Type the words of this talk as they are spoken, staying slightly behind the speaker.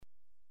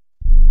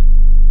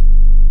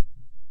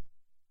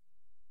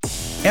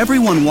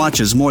Everyone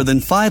watches more than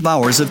 5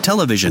 hours of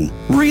television.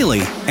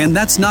 Really? And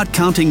that's not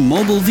counting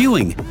mobile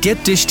viewing.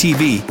 Get Dish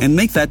TV and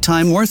make that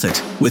time worth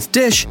it. With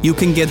Dish, you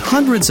can get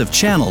hundreds of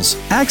channels,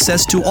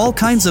 access to all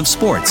kinds of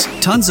sports,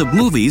 tons of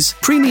movies,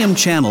 premium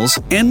channels,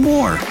 and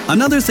more.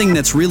 Another thing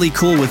that's really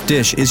cool with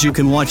Dish is you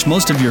can watch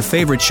most of your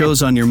favorite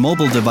shows on your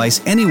mobile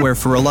device anywhere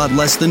for a lot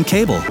less than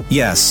cable.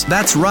 Yes,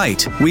 that's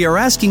right. We are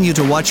asking you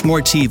to watch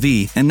more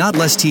TV and not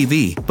less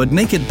TV, but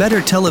make it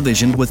better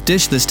television with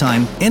Dish this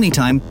time,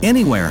 anytime,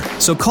 anywhere.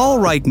 So call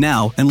right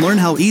now and learn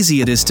how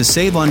easy it is to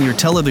save on your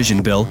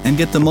television bill and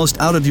get the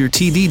most out of your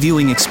TV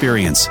viewing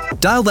experience.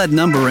 Dial that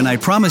number and I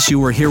promise you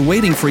we're here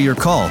waiting for your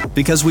call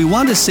because we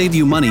want to save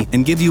you money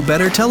and give you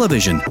better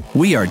television.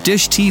 We are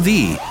Dish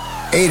TV.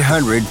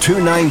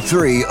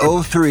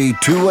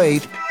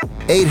 800-293-0328.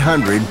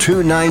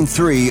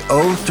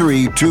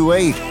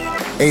 800-293-0328.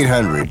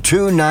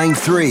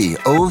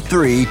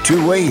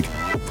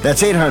 800-293-0328.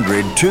 That's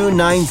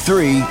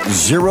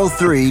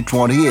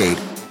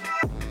 800-293-0328.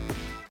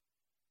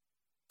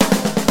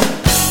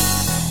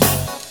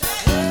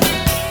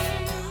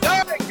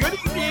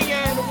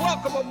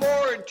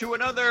 To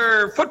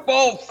another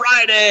Football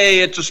Friday.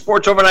 It's a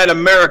Sports Overnight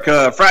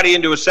America, Friday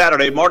into a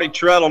Saturday. Marty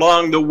Terrell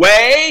along the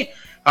way.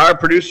 Our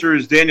producer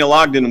is Daniel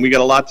Ogden, and we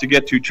got a lot to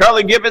get to.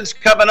 Charlie Gibbons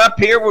coming up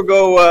here. We'll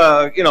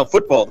go,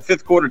 football, the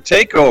fifth quarter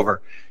takeover.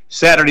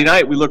 Saturday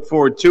night, we look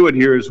forward to it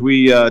here as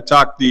we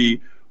talk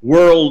the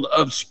world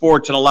of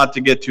sports and a lot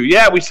to get to.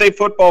 Yeah, we say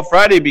Football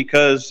Friday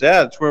because,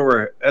 that's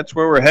where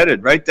we're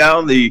headed, right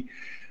down the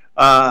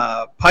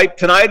pipe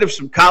tonight of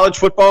some college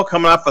football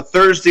coming off a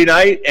Thursday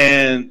night.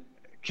 And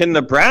can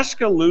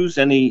Nebraska lose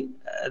any?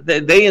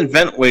 They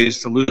invent ways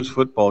to lose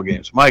football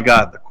games. My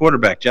God, the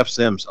quarterback, Jeff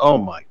Sims, oh,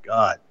 my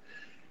God.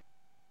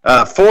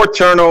 4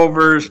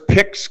 turnovers,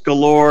 picks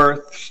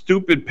galore,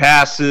 stupid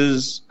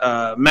passes.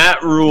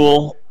 Matt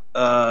Rule,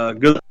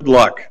 good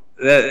luck.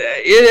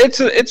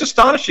 It's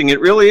astonishing. It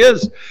really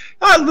is.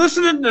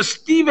 Listening to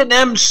Stephen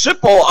M.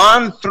 Sipple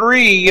on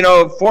 3,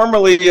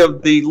 formerly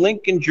of the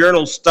Lincoln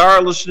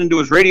Journal-Star, listening to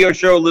his radio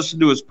show,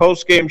 listening to his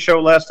post-game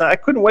show last night. I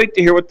couldn't wait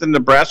to hear what the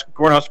Nebraska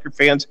Cornhusker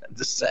fans had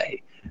to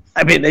say.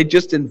 I mean, they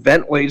just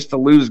invent ways to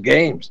lose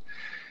games.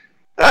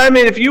 I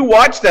mean, if you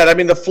watch that,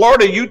 the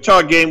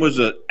Florida-Utah game was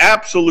an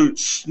absolute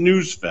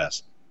snooze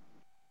fest.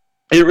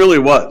 It really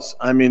was.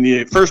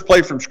 The first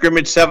play from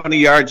scrimmage, 70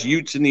 yards,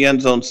 Utes in the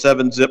end zone,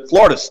 7-zip.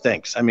 Florida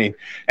stinks. And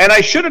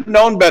I should have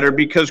known better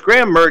because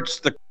Graham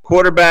Mertz, the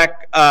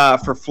quarterback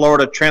for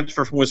Florida,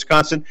 transfer from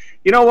Wisconsin,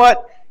 you know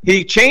what?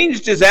 He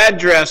changed his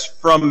address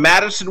from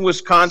Madison,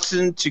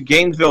 Wisconsin to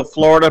Gainesville,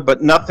 Florida,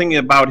 but nothing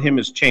about him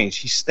has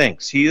changed. He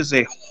stinks. He is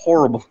a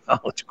horrible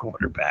college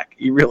quarterback.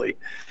 He really.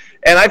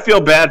 And I feel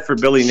bad for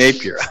Billy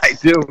Napier. I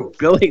do.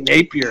 Billy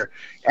Napier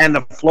and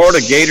the Florida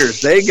Gators,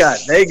 they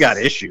got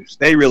issues.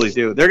 They really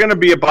do. They're going to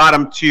be a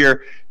bottom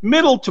tier,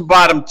 middle to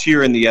bottom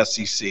tier in the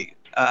SEC.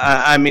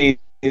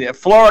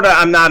 Florida,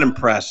 I'm not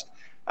impressed.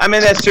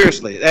 That's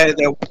seriously.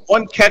 The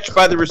one catch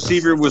by the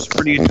receiver was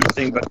pretty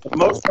interesting, but for the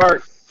most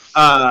part,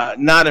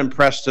 not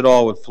impressed at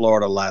all with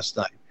Florida last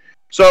night.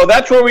 So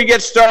that's where we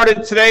get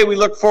started today. We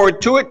look forward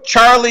to it.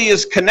 Charlie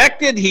is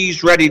connected.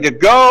 He's ready to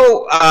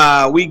go.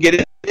 We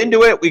get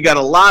into it. We got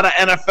a lot of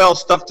NFL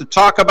stuff to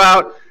talk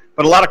about,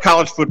 but a lot of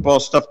college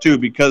football stuff too,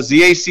 because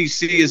the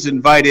ACC has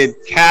invited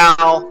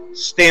Cal,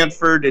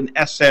 Stanford, and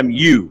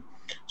SMU.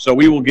 So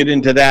we will get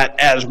into that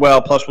as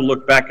well. Plus, we'll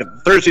look back at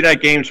the Thursday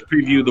night games,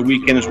 preview the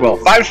weekend as well.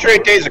 5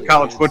 straight days of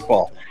college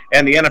football,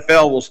 and the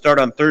NFL will start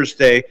on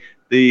Thursday.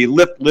 The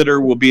lift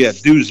litter will be a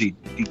doozy.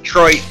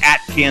 Detroit at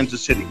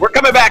Kansas City. We're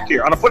coming back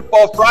here on a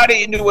Football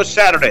Friday into a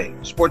Saturday.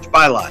 Sports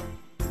Byline.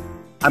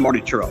 I'm Marty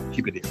Terrell.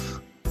 Keep it here.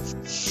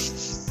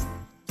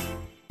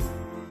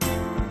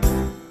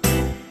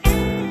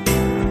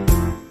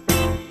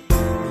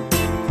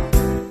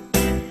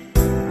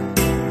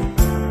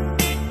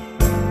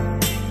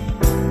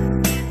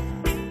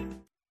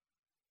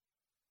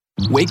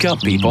 Wake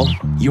up, people.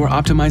 You are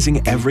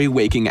optimizing every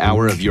waking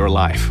hour of your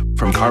life.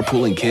 From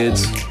carpooling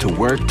kids, to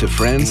work, to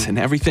friends, and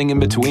everything in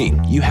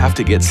between. You have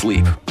to get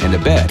sleep. And a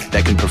bed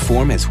that can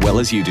perform as well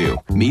as you do.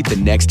 Meet the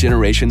next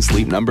generation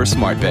Sleep Number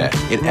Smart Bed.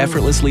 It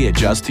effortlessly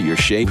adjusts to your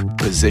shape,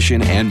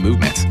 position, and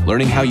movements.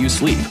 Learning how you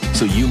sleep,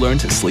 so you learn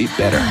to sleep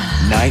better.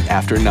 Night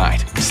after night.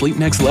 Sleep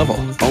next level.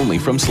 Only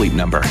from Sleep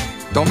Number.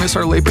 Don't miss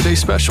our Labor Day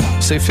special.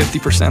 Save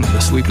 50% on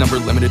the Sleep Number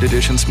Limited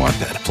Edition Smart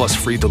Bed, plus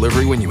free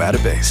delivery when you add a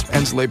base.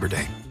 Ends Labor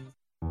Day.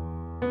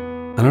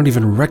 I don't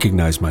even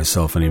recognize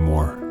myself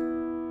anymore.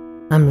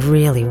 I'm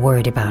really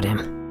worried about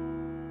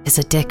him. His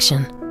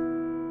addiction.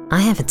 I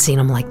haven't seen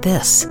him like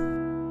this.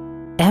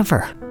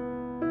 Ever.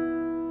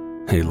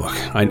 Hey, look,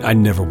 I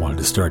never wanted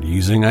to start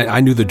using. I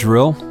knew the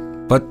drill,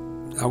 but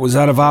I was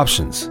out of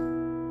options.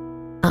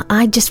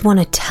 I just want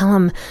to tell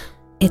him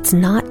it's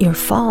not your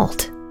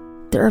fault.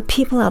 There are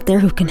people out there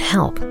who can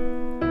help.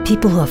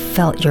 People who have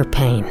felt your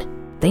pain.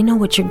 They know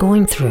what you're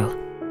going through.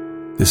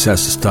 This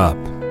has to stop.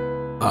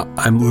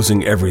 I'm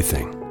losing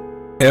everything.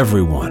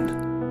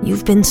 Everyone.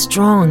 You've been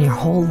strong your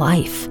whole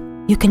life.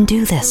 You can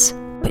do this,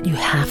 but you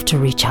have to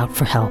reach out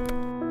for help.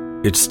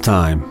 It's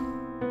time.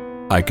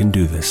 I can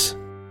do this.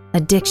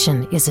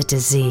 Addiction is a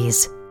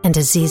disease, and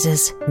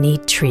diseases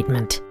need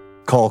treatment.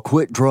 Call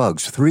Quit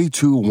Drugs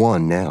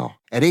 321 now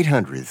at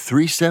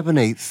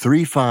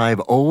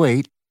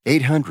 800-378-3508,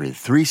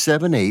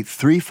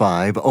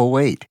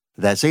 800-378-3508.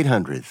 That's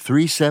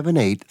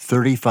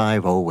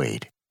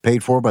 800-378-3508.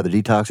 Paid for by the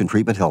Detox and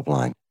Treatment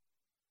Helpline.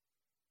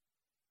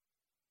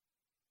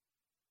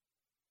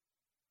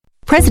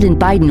 President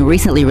Biden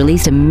recently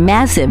released a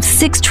massive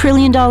 $6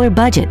 trillion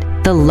budget,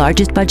 the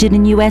largest budget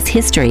in U.S.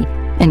 history.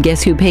 And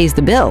guess who pays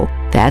the bill?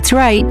 That's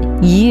right,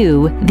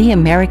 you, the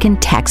American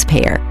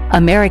taxpayer.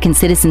 American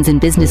citizens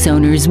and business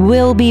owners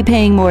will be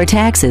paying more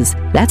taxes.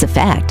 That's a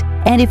fact.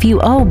 And if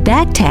you owe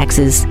back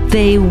taxes,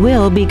 they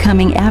will be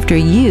coming after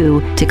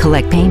you to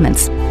collect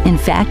payments. In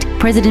fact,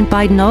 President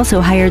Biden also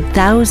hired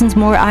thousands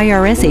more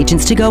IRS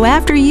agents to go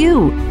after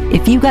you.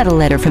 If you got a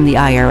letter from the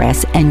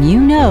IRS and you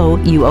know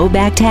you owe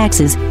back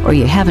taxes or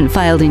you haven't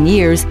filed in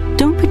years,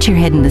 don't put your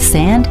head in the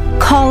sand.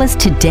 Call us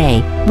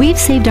today. We've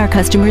saved our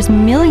customers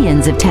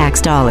millions of tax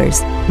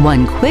dollars.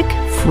 One quick,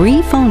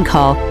 free phone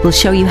call will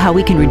show you how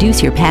we can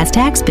reduce your past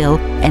tax bill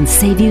and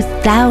save you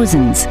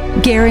thousands.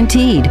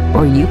 Guaranteed,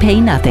 or you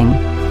pay nothing.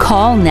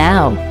 Call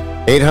now.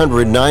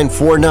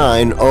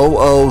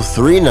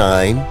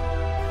 800-949-0039.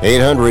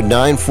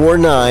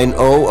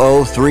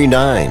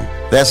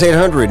 800-949-0039. That's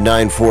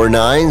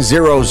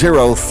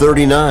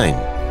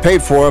 800-949-0039.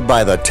 Paid for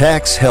by the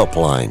Tax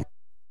Helpline.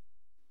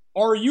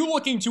 Are you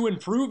looking to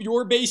improve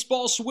your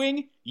baseball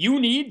swing? You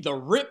need the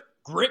Rip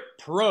Grip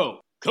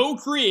Pro.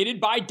 Co-created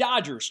by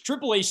Dodgers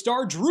AAA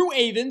star Drew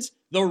Avans,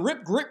 the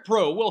Rip Grip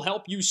Pro will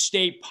help you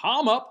stay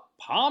palm up,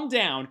 palm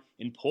down,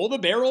 and pull the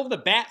barrel of the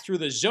bat through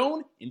the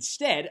zone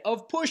instead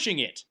of pushing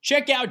it.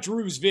 Check out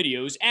Drew's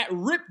videos at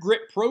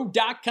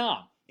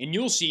ripgrippro.com, and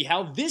you'll see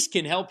how this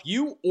can help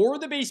you or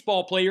the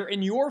baseball player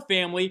in your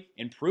family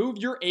improve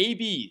your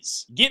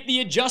ABs. Get the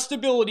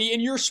adjustability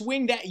in your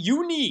swing that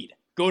you need.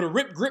 Go to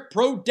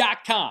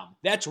ripgrippro.com.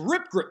 That's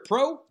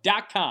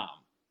ripgrippro.com.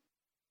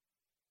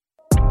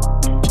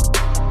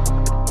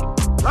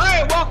 All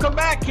right, welcome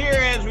back here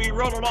as we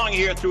roll along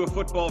here through a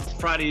football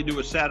Friday into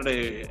a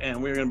Saturday,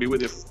 and we're going to be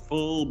with you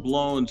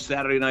full-blown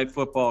Saturday night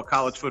football,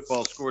 college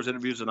football, scores,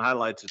 interviews, and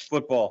highlights. It's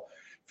football,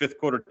 fifth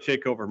quarter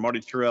takeover. Marty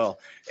Terrell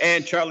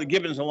and Charlie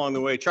Gibbons along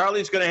the way.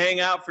 Charlie's going to hang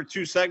out for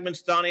two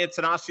segments. Donnie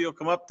Antanasi will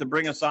come up to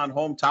bring us on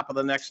home top of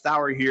the next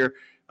hour here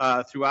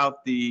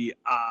throughout the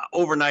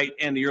overnight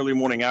and the early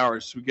morning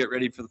hours. We get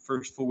ready for the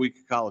first full week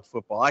of college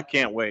football. I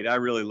can't wait. I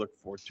really look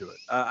forward to it.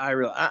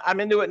 I'm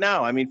into it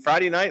now. I mean,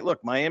 Friday night,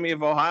 look, Miami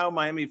of Ohio,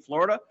 Miami,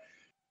 Florida,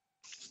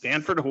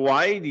 Stanford,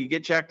 Hawaii. Do you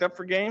get jacked up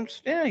for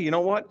games? Yeah, you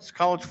know what? It's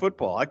college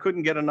football. I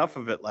couldn't get enough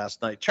of it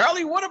last night.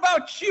 Charlie, what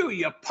about you?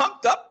 You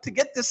pumped up to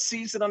get this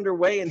season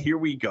underway, and here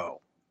we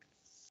go.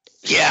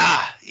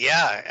 Yeah.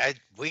 I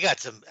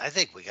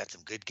think we got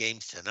some good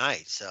games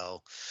tonight.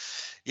 So,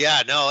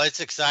 yeah, no, it's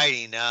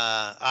exciting.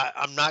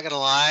 I'm not going to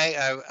lie.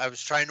 I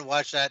was trying to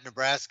watch that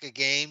Nebraska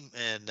game,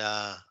 and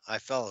I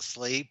fell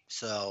asleep.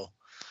 So,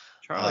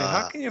 Charlie,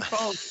 how can you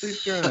fall asleep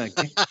during that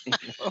game?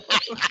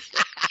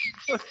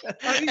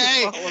 How do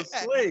you fall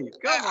asleep?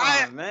 Come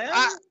on, man.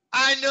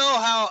 I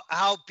know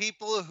how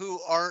people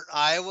who aren't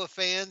Iowa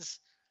fans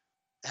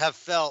have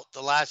felt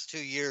the last 2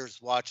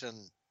 years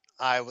watching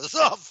Iowa's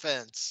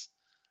offense.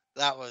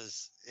 It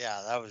was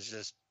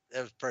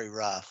pretty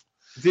rough.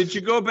 Did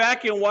you go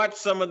back and watch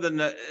some of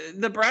the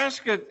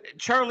Nebraska?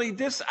 Charlie,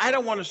 I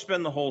don't want to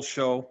spend the whole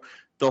show,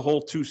 the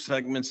whole two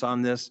segments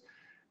on this,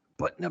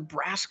 but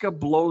Nebraska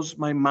blows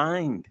my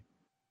mind.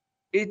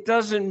 It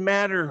doesn't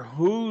matter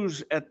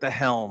who's at the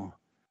helm.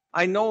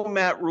 I know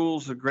Matt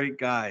Rule's a great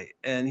guy,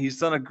 and he's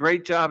done a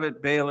great job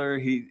at Baylor.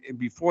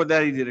 Before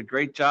that, he did a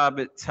great job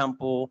at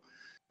Temple,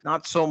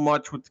 not so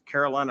much with the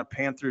Carolina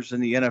Panthers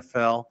in the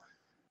NFL.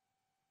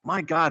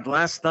 My God,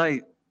 last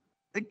night,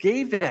 they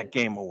gave that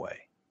game away.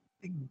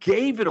 They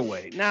gave it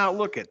away. Now,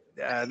 look at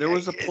there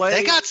was a play.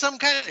 They got some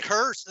kind of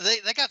curse.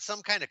 They got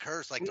some kind of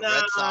curse, like the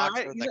Red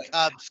Sox or the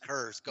Cubs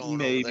curse going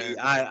maybe. over there.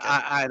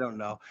 I don't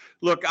know.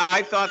 Look,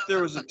 I thought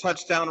there was a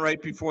touchdown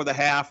right before the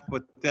half,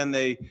 but then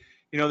they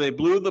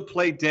blew the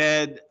play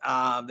dead.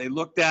 They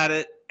looked at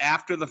it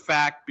after the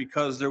fact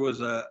because there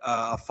was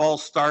a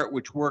false start,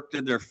 which worked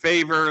in their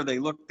favor. They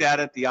looked at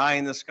it. The eye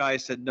in the sky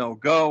said, no,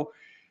 go.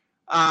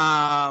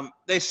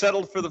 They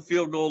settled for the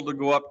field goal to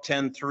go up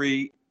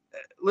 10-3.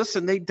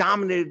 Listen, they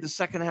dominated the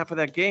second half of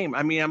that game.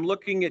 I mean, I'm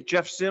looking at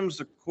Jeff Sims,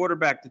 the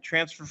quarterback, the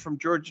transfer from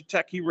Georgia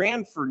Tech. He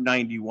ran for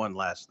 91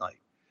 last night.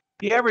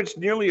 He averaged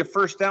nearly a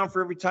first down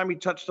for every time he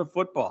touched the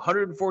football,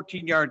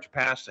 114 yards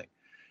passing.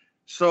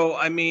 So,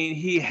 I mean,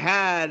 he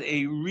had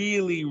a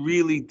really,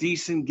 really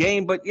decent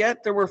game, but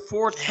yet there were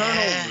 4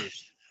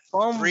 turnovers.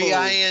 3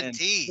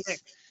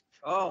 INTs.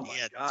 Oh,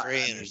 my God. 3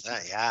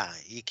 interceptions. Yeah,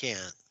 you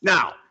can't.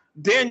 Now,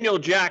 Daniel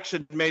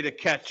Jackson made a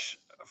catch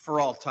for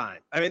all time.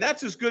 I mean,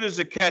 that's as good as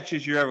a catch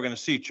as you're ever going to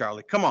see,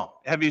 Charlie. Come on.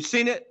 Have you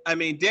seen it? I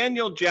mean,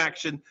 Daniel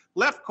Jackson,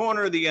 left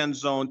corner of the end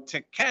zone, to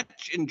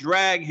catch and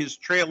drag his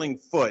trailing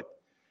foot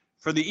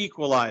for the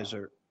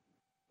equalizer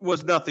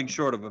was nothing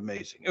short of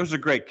amazing. It was a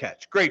great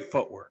catch, great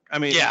footwork. I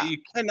mean, Yeah. you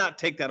cannot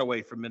take that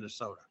away from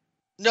Minnesota.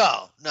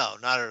 No,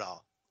 not at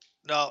all.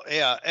 No,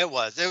 yeah, it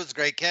was. It was a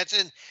great catch.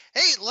 And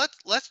hey,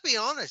 let's be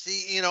honest.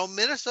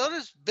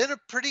 Minnesota's been a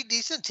pretty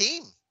decent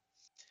team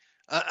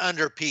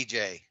under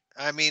PJ.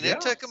 I mean, Yeah.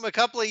 it took them a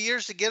couple of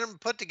years to get them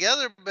put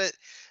together, but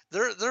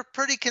they're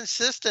pretty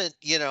consistent.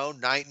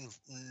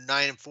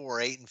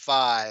 9-4,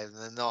 8-5, and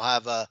then they'll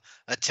have a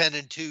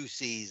 10-2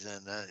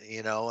 season.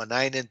 A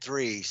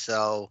 9-3.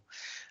 So,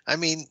 I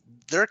mean,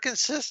 they're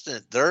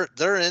consistent.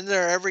 They're in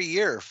there every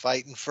year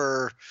fighting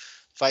for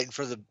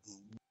the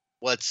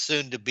what's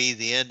soon to be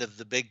the end of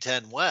the Big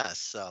Ten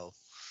West. So,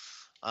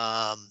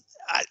 I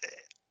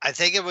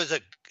think it was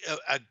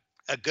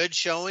a good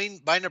showing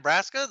by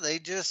Nebraska. They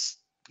just,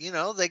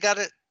 they got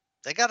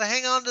to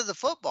hang on to the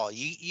football.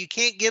 You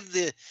can't give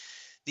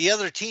the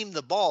other team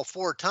the ball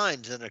 4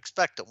 times and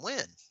expect to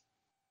win.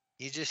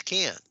 You just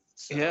can't.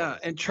 So. Yeah,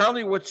 and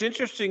Charlie, what's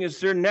interesting is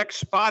their next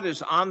spot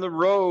is on the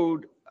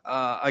road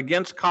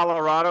against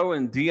Colorado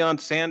and Deion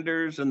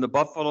Sanders and the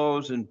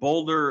Buffaloes in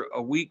Boulder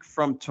a week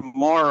from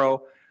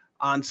tomorrow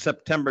on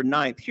September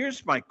 9th.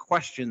 Here's my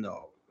question,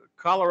 though.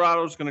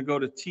 Colorado's going to go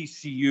to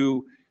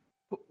TCU.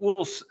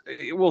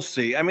 We'll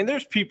see. I mean,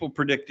 there's people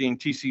predicting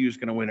TCU is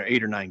going to win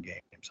 8 or 9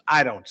 games.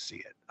 I don't see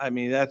it. I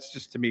mean, that's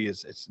just, to me,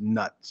 it's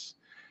nuts.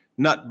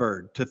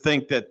 Nutbird to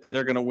think that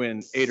they're going to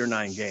win 8 or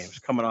 9 games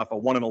coming off a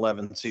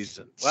 1-11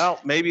 season.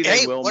 Well, maybe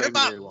they will.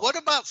 What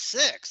about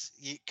 6?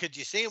 Could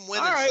you see them win?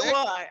 All right. 6?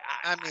 Well,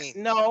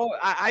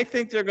 I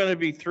think they're going to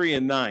be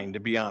 3-9. To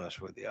be honest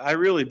with you, I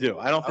really do.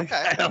 I don't think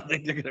they're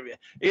going to be.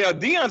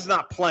 Deion's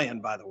not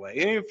playing, by the way.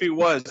 And if he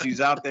was, he's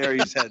out there.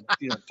 He's had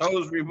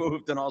toes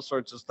removed and all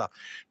sorts of stuff.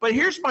 But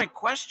here's my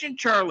question,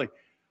 Charlie.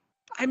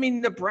 I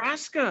mean,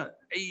 Nebraska,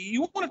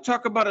 you want to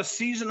talk about a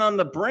season on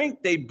the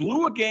brink. They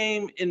blew a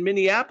game in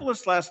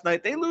Minneapolis last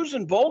night. They lose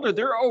in Boulder.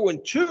 They're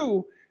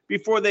 0-2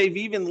 before they've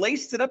even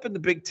laced it up in the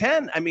Big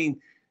Ten. I mean,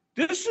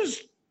 this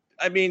is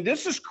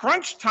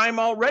crunch time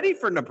already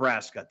for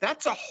Nebraska.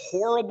 That's a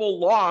horrible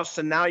loss.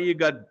 And now you've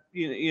got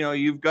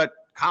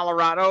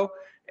Colorado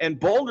and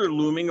Boulder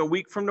looming a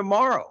week from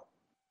tomorrow.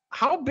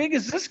 How big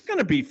is this going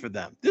to be for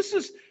them?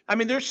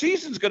 Their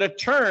season's going to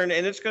turn,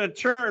 and it's going to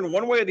turn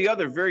one way or the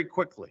other very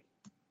quickly.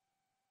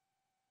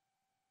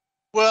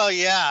 Well,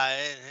 yeah,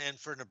 and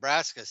for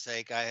Nebraska's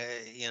sake,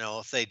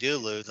 if they do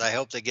lose, I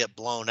hope they get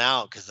blown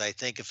out, because I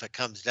think if it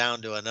comes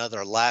down to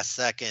another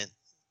last-second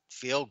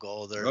field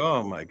goal, they're.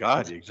 Oh my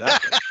God!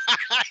 Exactly.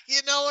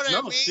 You know what I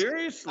mean? No,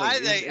 seriously.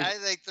 I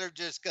think they're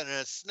just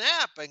gonna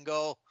snap and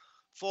go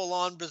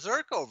full-on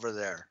berserk over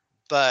there.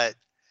 But,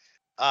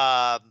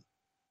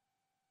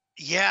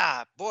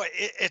 yeah, boy,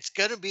 it's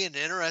gonna be an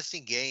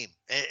interesting game.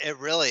 It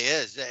really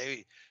is.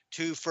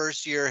 2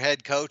 first-year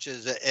head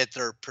coaches at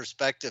their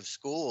prospective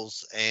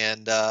schools,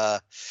 and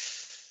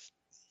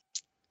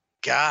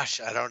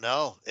gosh, I don't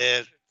know.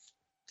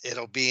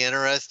 It'll be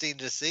interesting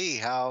to see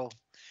how.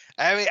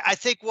 I mean, I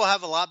think we'll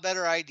have a lot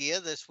better idea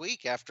this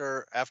week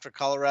after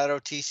Colorado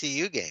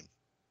TCU game.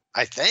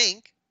 I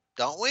think,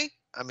 don't we?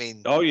 I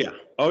mean, oh yeah,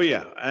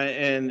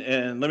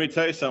 and let me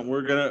tell you something.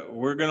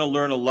 We're gonna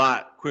learn a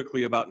lot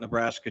quickly about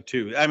Nebraska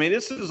too. I mean,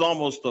 this is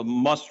almost a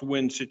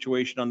must-win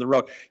situation on the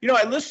road.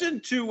 I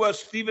listened to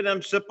Stephen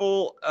M.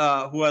 Sipple,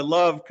 who I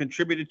love,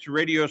 contributed to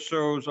radio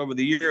shows over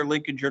the year,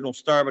 Lincoln Journal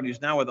Star, but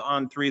he's now with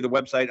On3, the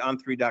website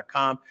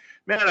on3.com.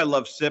 Man, I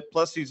love Sip.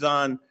 Plus, he's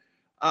on.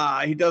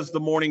 He does the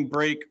morning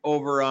break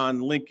over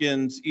on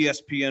Lincoln's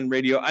ESPN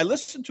radio. I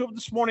listened to him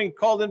this morning,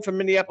 called in from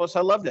Minneapolis.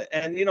 I loved it.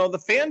 And, the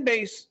fan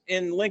base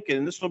in Lincoln,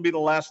 and this will be the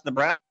last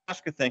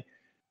Nebraska thing,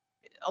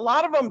 a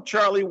lot of them,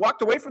 Charlie,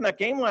 walked away from that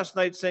game last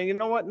night saying, you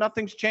know what,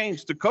 nothing's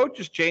changed. The coach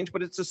has changed,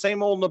 but it's the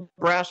same old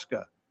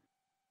Nebraska.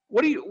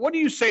 What do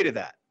you say to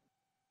that?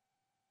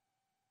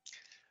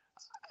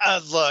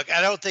 Look,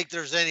 I don't think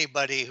there's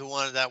anybody who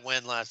wanted that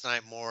win last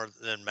night more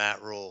than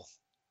Matt Rule.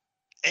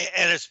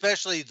 And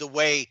especially the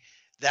way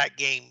that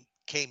game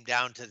came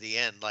down to the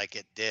end like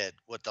it did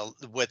with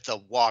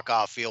the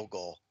walk-off field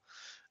goal.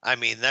 I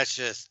mean, that's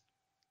just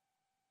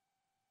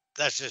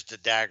a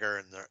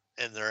dagger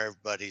in their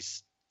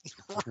everybody's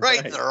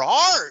right in their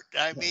heart.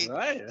 I mean,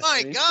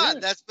 my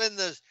God, that's been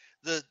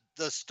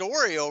the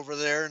story over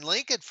there in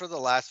Lincoln for the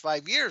last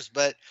 5 years.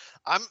 But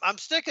I'm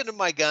sticking to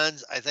my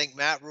guns. I think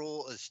Matt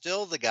Rule is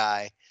still the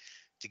guy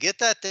to get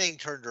that thing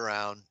turned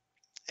around.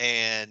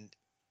 And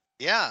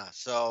yeah,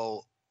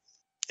 so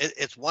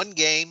it's one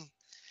game.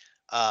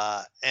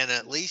 And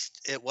at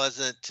least it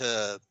wasn't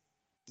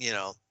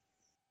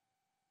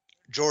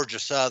Georgia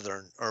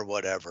Southern or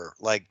whatever,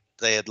 like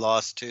they had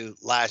lost to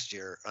last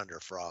year under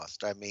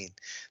Frost. I mean,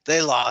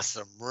 they lost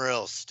some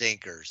real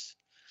stinkers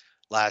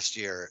last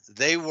year.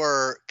 They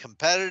were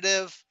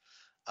competitive.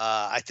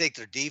 I think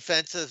their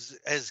defense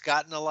has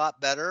gotten a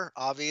lot better,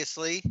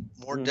 obviously,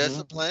 more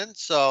disciplined.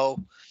 So,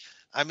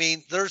 I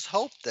mean, there's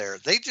hope there.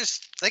 They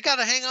got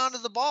to hang on to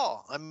the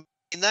ball. I mean,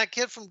 that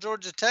kid from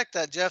Georgia Tech,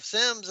 that Jeff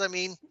Sims, I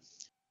mean,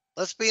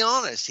 let's be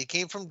honest. He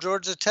came from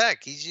Georgia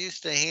Tech. He's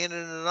used to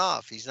handing it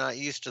off. He's not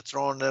used to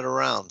throwing it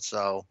around.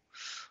 So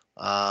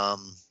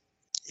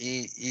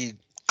You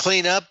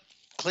clean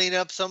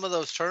up some of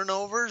those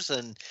turnovers,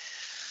 and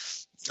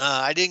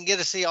I didn't get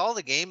to see all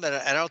the game, but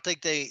I don't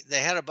think they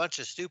had a bunch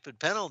of stupid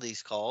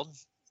penalties called.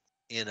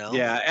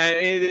 Yeah,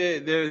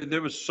 and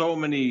there was so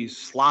many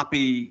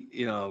sloppy,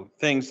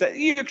 things that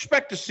you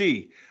expect to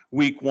see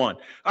week one.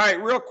 All right,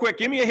 real quick,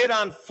 give me a hit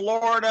on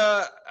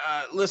Florida.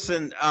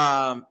 Listen,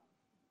 I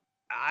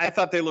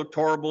thought they looked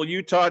horrible.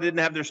 Utah didn't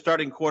have their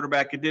starting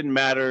quarterback. It didn't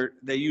matter.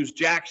 They used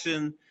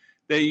Jackson.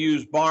 They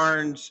used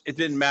Barnes. It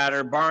didn't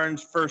matter.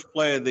 Barnes, first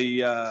play of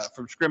the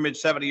from scrimmage,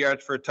 70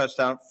 yards for a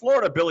touchdown.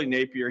 Florida, Billy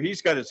Napier,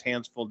 he's got his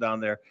hands full down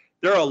there.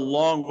 They're a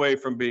long way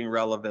from being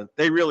relevant.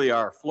 They really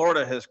are.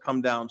 Florida has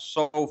come down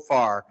so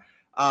far.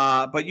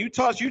 But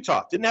Utah's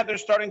Utah. Didn't have their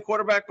starting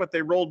quarterback, but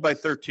they rolled by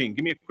 13.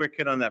 Give me a quick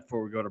hit on that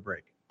before we go to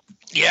break.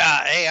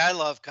 Yeah, hey, I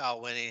love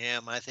Kyle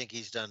Whittingham. I think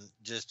he's done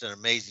just an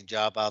amazing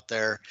job out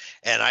there,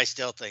 and I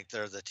still think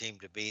they're the team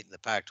to beat in the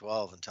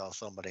Pac-12 until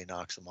somebody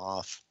knocks them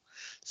off.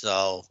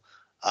 So,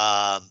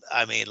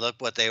 look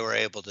what they were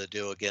able to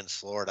do against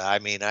Florida.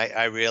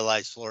 I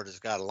realize Florida's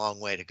got a long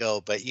way to go,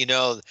 but,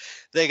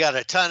 they got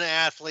a ton of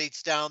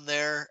athletes down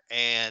there,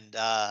 and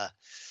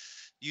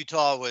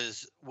Utah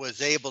was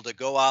able to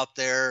go out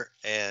there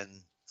and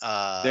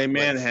they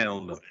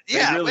manhandled them.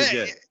 Yeah, they really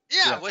did.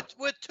 Yeah, with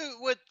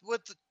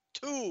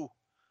two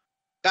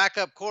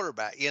backup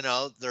quarterback,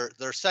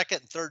 their second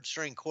and third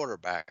string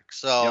quarterback.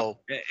 So,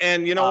 yep.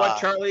 And you know what,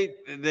 Charlie,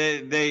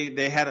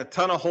 they had a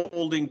ton of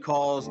holding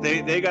calls.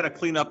 They got to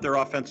clean up their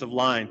offensive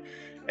line,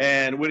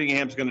 and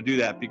Whittingham's going to do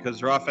that because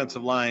their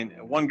offensive line,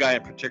 one guy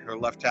in particular,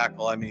 left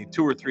tackle, 2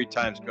 or 3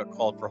 times got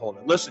called for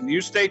holding. Listen,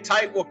 you stay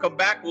tight. We'll come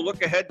back. We'll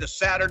look ahead to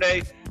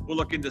Saturday. We'll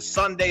look into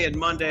Sunday and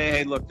Monday.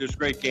 Hey, look, there's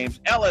great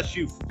games.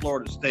 LSU,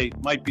 Florida State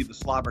might be the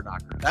slobber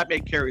knocker. That may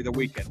carry the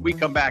weekend. We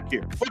come back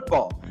here.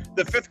 Football,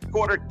 the 5th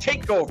quarter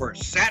takeover,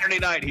 Saturday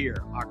night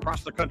here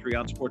across the country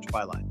on Sports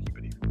Byline. Keep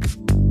it here.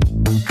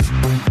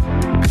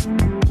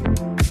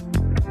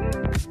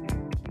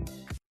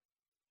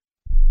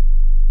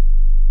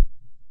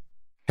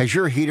 Has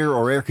your heater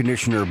or air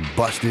conditioner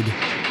busted?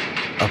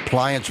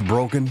 Appliance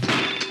broken?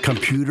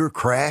 Computer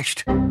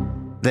crashed?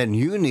 Then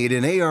you need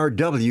an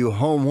ARW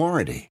home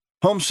warranty.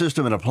 Home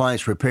system and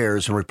appliance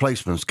repairs and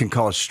replacements can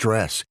cause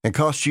stress and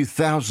cost you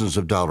thousands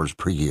of dollars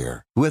per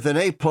year. With an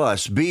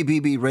A-plus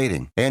BBB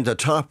rating and a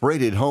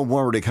top-rated home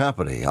warranty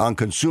company on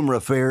Consumer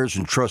Affairs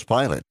and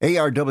Trustpilot,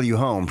 ARW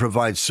Home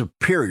provides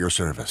superior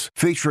service,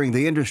 featuring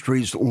the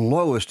industry's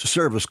lowest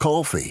service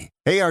call fee.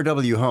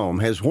 ARW Home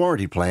has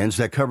warranty plans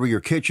that cover your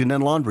kitchen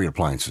and laundry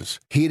appliances,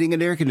 heating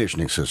and air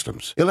conditioning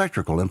systems,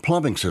 electrical and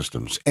plumbing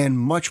systems, and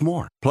much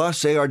more.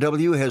 Plus,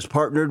 ARW has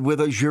partnered with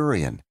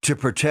Azurian to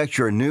protect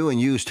your new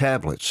and used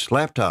tablets,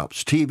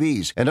 laptops,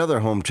 TVs, and other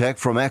home tech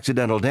from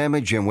accidental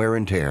damage and wear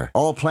and tear.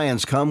 All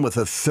plans come with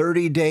a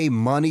 30-day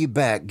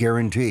money-back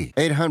guarantee.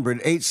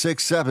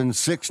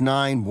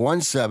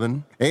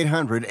 800-867-6917.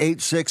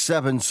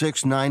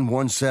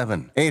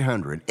 800-867-6917.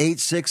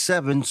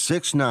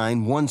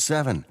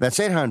 800-867-6917. That's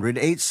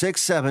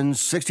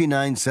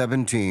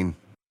 800-867-6917.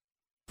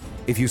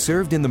 If you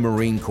served in the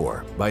Marine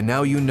Corps, by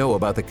now you know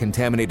about the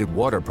contaminated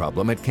water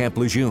problem at Camp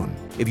Lejeune.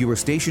 If you were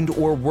stationed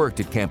or worked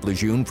at Camp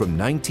Lejeune from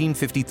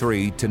 1953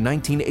 to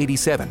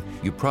 1987,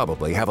 you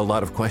probably have a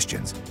lot of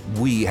questions.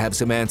 We have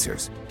some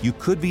answers. You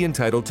could be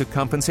entitled to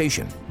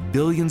compensation.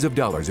 Billions of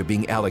dollars are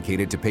being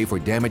allocated to pay for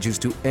damages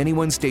to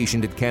anyone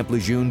stationed at Camp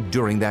Lejeune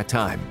during that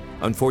time.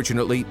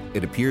 Unfortunately,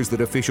 it appears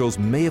that officials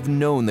may have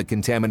known the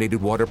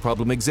contaminated water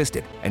problem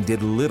existed and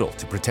did little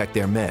to protect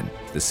their men.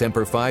 The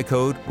Semper Fi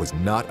Code was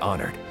not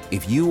honored.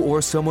 If you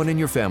or someone in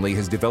your family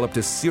has developed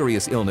a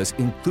serious illness,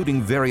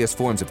 including various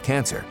forms of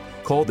cancer,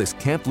 call this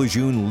Camp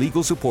Lejeune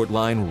legal support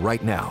line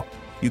right now.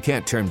 You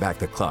can't turn back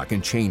the clock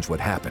and change what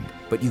happened,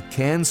 but you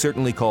can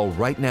certainly call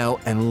right now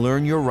and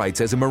learn your rights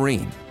as a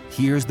Marine.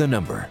 Here's the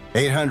number.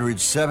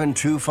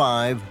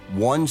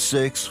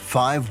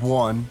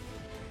 800-725-1651.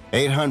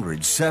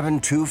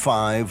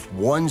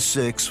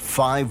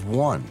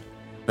 800-725-1651.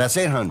 That's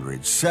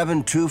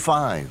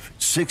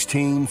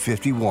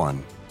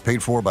 800-725-1651.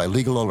 Paid for by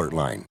Legal Alert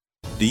Line.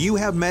 Do you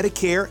have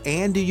Medicare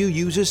and do you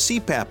use a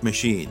CPAP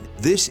machine?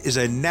 This is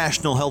a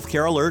national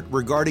healthcare alert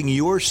regarding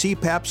your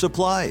CPAP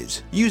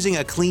supplies. Using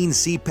a clean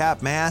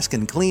CPAP mask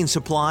and clean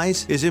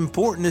supplies is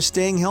important to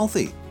staying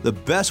healthy. The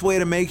best way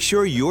to make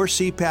sure your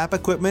CPAP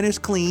equipment is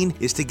clean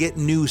is to get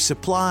new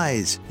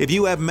supplies. If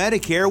you have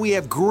Medicare, we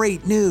have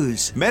great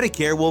news.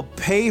 Medicare will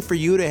pay for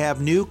you to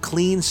have new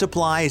clean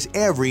supplies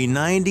every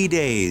 90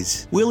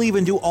 days. We'll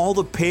even do all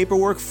the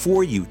paperwork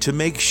for you to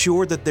make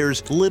sure that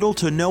there's little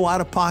to no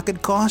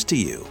out-of-pocket cost to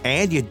you.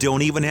 And you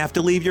don't even have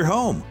to leave your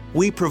home.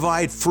 We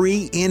provide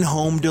free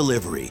in-home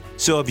delivery.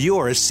 So if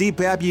you're a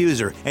CPAP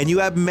user and you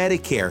have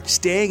Medicare,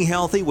 staying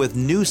healthy with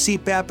new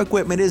CPAP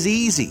equipment is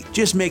easy.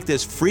 Just make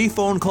this free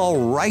phone call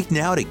right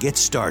now to get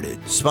started.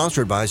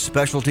 Sponsored by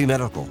Specialty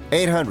Medical.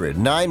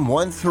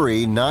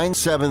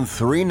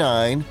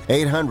 800-913-9739.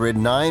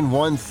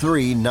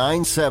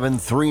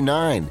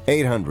 800-913-9739.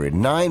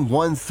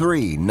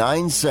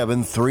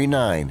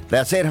 800-913-9739.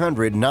 That's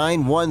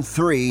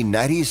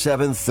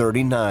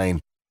 800-913-9739.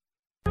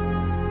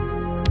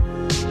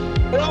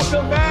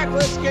 Welcome back.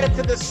 Let's get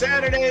to the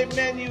Saturday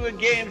menu of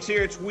games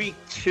here. It's week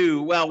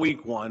 2. Well,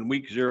 week 1.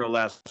 Week 0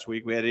 last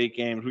week. We had 8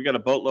 games. We got a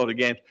boatload of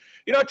games.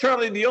 You know,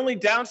 Charlie, the only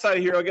downside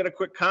here, I'll get a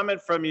quick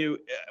comment from you.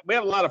 We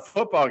have a lot of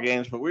football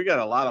games, but we got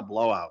a lot of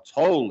blowouts.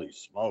 Holy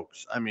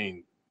smokes. I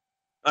mean,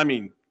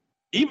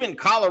 even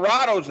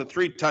Colorado's a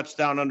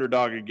 3-touchdown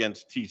underdog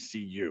against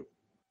TCU.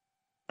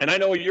 And I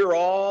know you're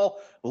all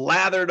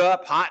lathered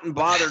up, hot and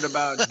bothered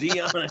about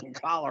Deion in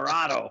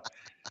Colorado.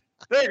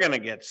 They're going to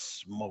get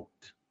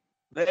smoked.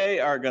 They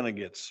are going to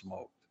get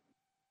smoked.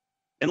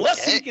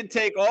 Unless he can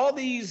take all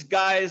these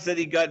guys that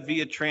he got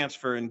via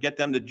transfer and get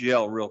them to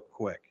jail real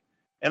quick.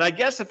 And I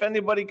guess if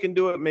anybody can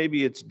do it,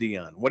 maybe it's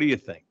Deion. What do you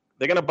think?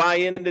 They're going to buy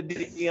into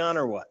Deion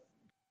or what?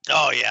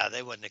 Oh, yeah,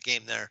 they wouldn't have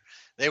came there.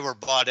 They were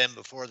bought in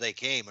before they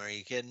came. Are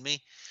you kidding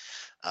me?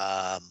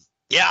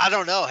 Yeah, I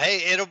don't know.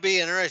 Hey, it'll be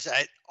interesting.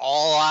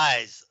 All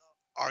eyes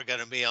are going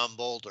to be on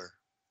Boulder,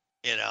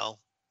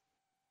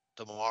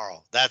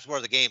 tomorrow. That's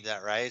where the game's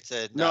at, right? It's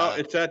at,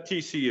 it's at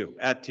TCU.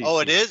 At TCU. Oh,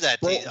 it is at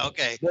TCU.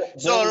 Okay.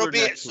 So it'll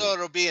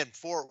be in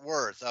Fort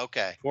Worth.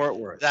 Okay. Fort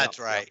Worth. That's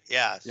right.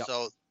 Yeah. Yep.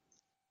 So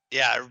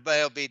yeah,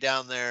 everybody will be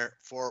down there,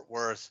 Fort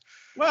Worth.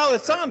 Well,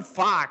 it's on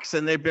Fox,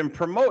 and they've been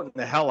promoting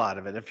the hell out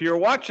of it. If you were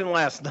watching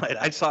last night,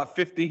 I saw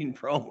 15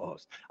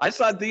 promos. I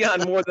saw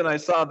Deion more than I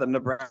saw the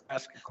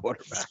Nebraska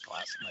quarterback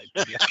last night.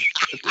 To be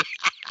honest with you.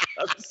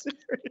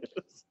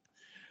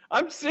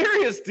 I'm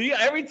serious.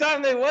 Every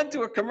time they went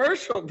to a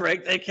commercial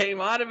break, they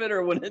came out of it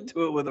or went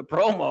into it with a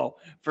promo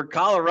for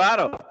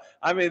Colorado.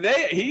 I mean,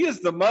 he is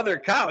the mother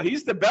cow.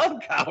 He's the bell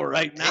cow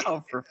right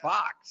now for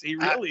Fox. He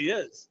really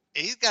is.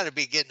 He's got to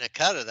be getting a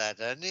cut of that,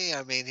 doesn't he?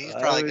 I mean, he's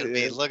probably going to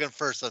be looking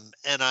for some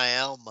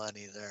NIL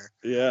money there.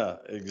 Yeah,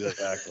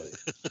 exactly.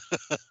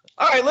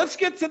 All right, let's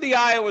get to the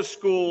Iowa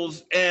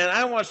schools. And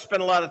I don't want to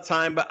spend a lot of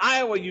time, but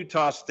Iowa,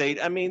 Utah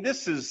State. I mean,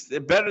 this is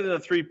better than a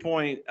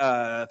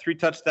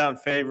 3-touchdown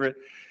favorite.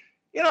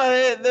 You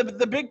know,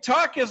 the big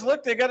talk is,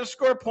 look, they got to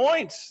score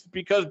points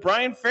because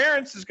Brian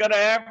Ferentz has got to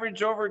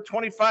average over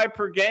 25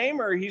 per game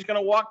or he's going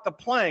to walk the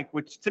plank,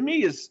 which to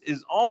me is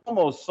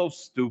almost so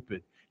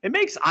stupid. It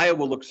makes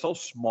Iowa look so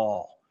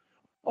small.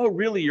 Oh,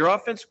 really? Your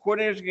offensive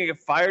coordinator is going to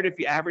get fired if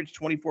you average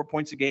 24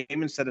 points a game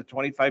instead of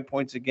 25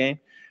 points a game?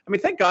 I mean,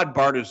 thank God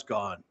Barta's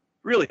gone.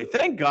 Really,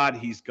 thank God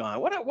he's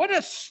gone. What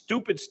a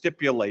stupid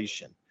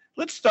stipulation.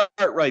 Let's start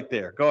right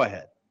there. Go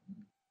ahead.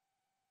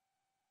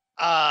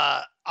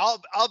 I'll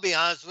be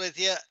honest with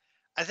you.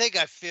 I think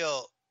I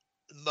feel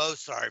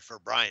most sorry for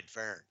Brian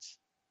Ferentz.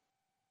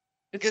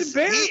 It's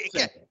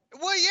embarrassing.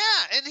 Well,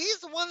 yeah, and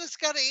he's the one that's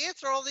got to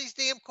answer all these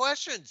damn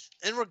questions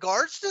in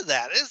regards to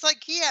that. It's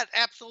like he had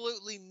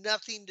absolutely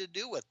nothing to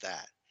do with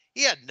that.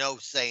 He had no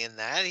say in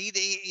that. He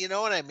you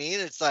know what I mean?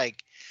 It's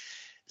like,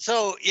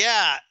 so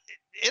yeah.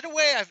 In a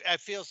way, I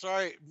feel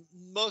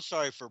most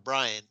sorry for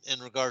Brian in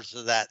regards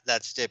to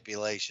that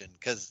stipulation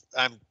because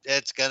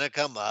it's gonna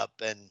come up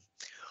and.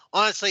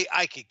 Honestly,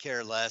 I could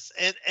care less.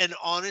 And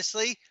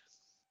honestly,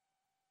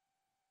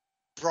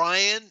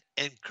 Brian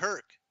and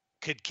Kirk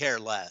could care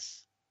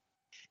less.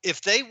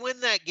 If they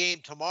win that game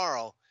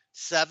tomorrow,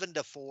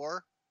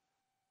 7-4,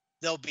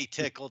 they'll be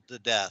tickled to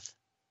death.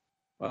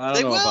 Well, I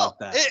don't know about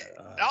that.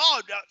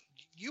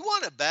 You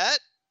want to bet?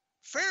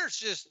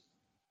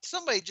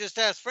 Somebody just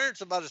asked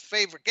Ferentz about his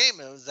favorite game.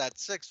 It was that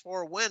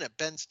 6-4 win at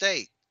Penn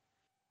State.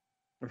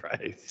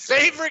 Right.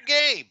 Favorite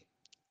game.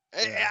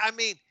 Yeah. I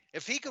mean,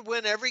 if he could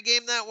win every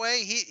game that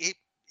way,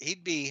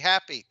 he'd be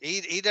happy.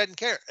 He doesn't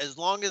care as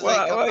long as they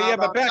come out yeah,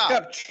 but on back top.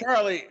 up,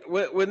 Charlie.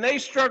 When they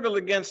struggled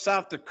against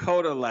South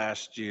Dakota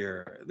last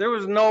year, there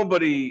was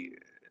nobody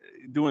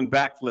doing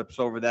backflips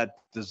over that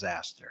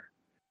disaster.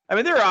 I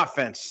mean, their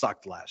offense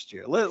sucked last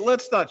year.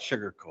 Let's not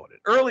sugarcoat it.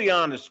 Early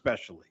on,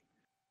 especially.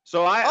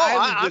 So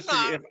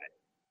if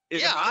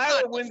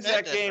Iowa wins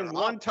that game,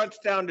 1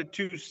 touchdown to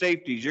 2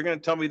 safeties, you're going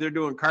to tell me they're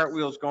doing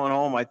cartwheels going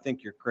home? I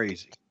think you're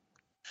crazy.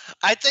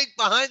 I think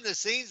behind the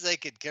scenes they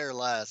could care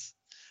less.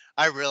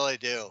 I really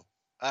do.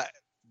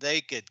 They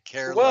could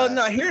care less. Well,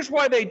 no, here's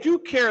why they do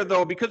care,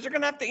 though, because they're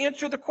going to have to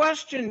answer the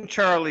question,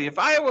 Charlie. If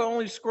Iowa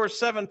only scores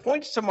 7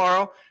 points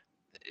tomorrow,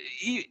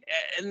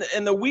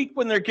 in the week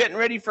when they're getting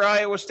ready for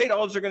Iowa State,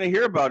 all they're going to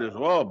hear about is,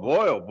 oh,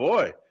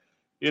 boy.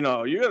 You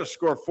know, you got to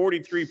score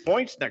 43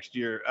 points next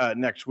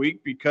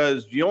week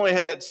because you only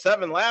had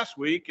 7 last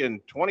week,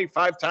 and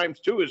 25 times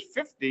 2 is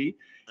 50.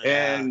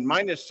 Yeah. And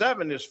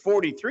 -7 is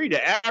 43.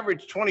 To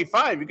average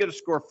 25, you got to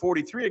score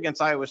 43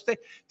 against Iowa State.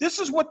 This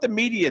is what the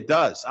media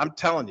does. I'm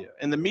telling you.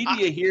 And the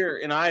media here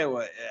in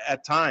Iowa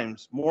at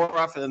times, more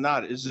often than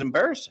not, is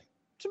embarrassing.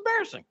 It's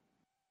embarrassing.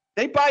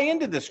 They buy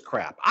into this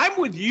crap. I'm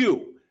with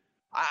you.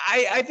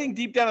 I think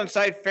deep down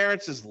inside,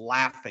 Ferentz is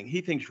laughing. He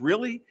thinks,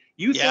 really?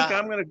 You think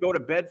I'm going to go to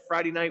bed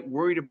Friday night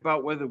worried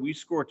about whether we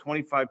score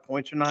 25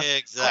 points or not?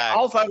 Exactly.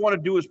 All I want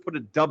to do is put a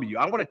W.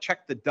 I want to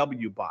check the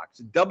W box.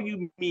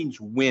 W means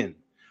win.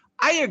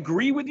 I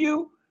agree with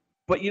you,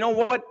 but you know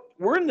what?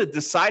 We're in the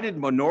decided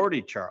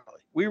minority, Charlie.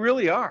 We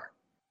really are.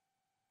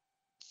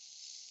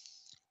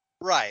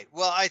 Right.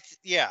 Well,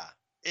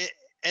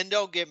 and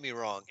don't get me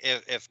wrong.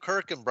 If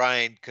Kirk and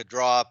Brian could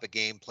draw up a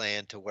game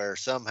plan to where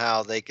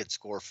somehow they could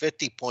score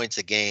 50 points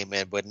a game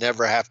and would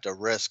never have to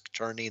risk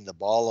turning the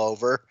ball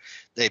over,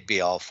 they'd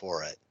be all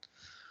for it.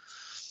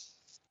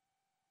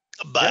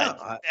 But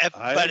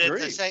I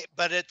agree.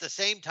 At the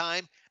same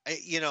time,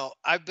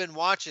 I've been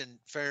watching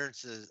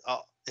Ferentz's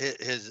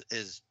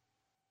his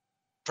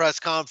press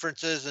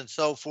conferences and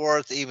so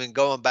forth, even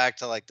going back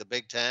to like the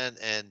Big Ten.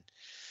 And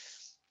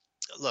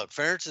look,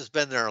 Ferentz has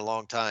been there a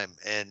long time,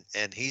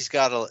 and he's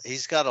got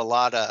a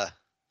lot of,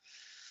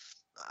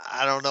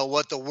 I don't know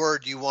what the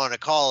word you want to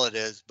call it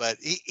is, but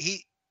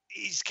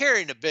he's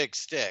carrying a big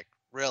stick,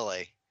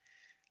 really.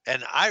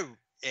 And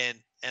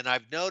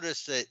I've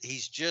noticed that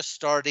he's just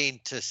starting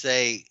to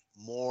say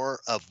more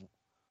of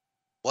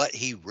what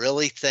he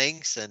really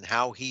thinks and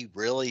how he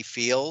really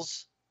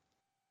feels.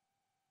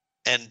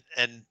 And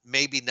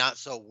maybe not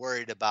so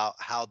worried about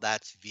how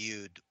that's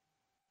viewed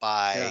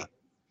by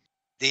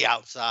the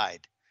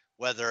outside,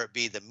 whether it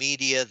be the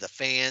media, the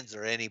fans,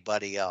 or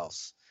anybody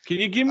else. Can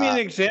you give me an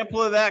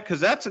example of that? Because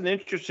that's an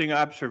interesting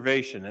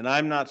observation, and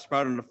I'm not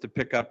smart enough to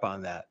pick up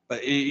on that.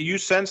 But you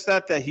sense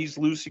that he's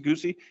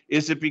loosey-goosey?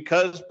 Is it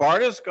because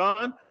Barta's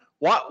gone?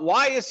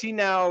 Why is he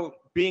now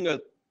being a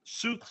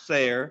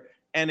soothsayer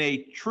and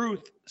a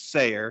truth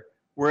sayer,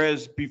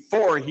 whereas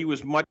before he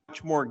was much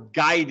more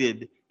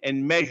guided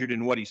and measured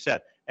in what he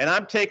said? And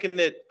I'm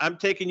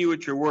taking you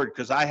at your word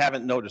because I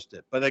haven't noticed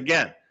it. But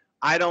again,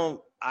 I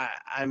don't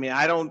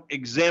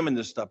examine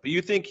this stuff. But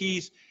you think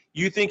he's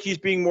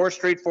being more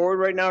straightforward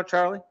right now,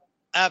 Charlie?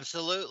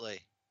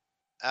 Absolutely.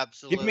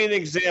 Give me an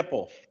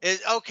example.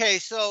 Okay,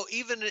 so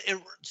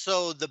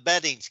so the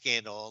betting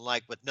scandal,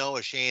 like with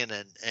Noah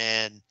Shannon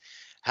and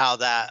how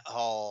that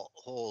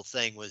whole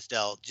thing was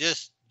dealt,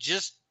 just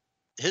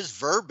his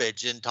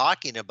verbiage in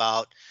talking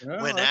about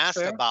when asked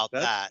about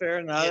that's that.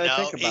 Fair. Now that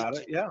I think about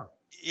it, yeah.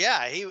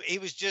 Yeah, he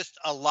was just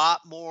a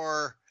lot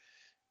more.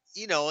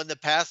 In the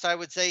past, I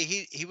would say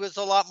he was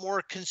a lot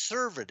more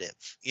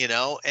conservative,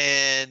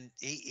 and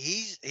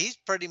he's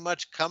pretty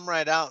much come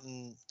right out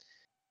and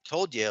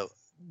told you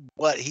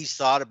what he's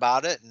thought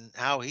about it and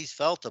how he's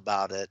felt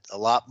about it a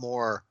lot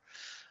more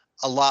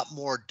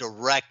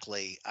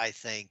directly, I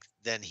think,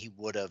 than he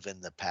would have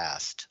in the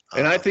past.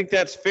 And I think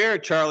that's fair,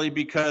 Charlie,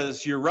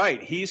 because you're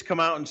right. He's come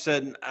out and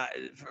said,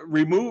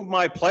 remove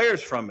my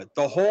players from it.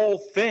 The whole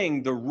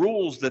thing, the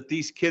rules that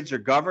these kids are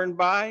governed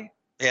by,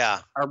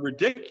 are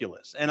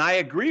ridiculous. And I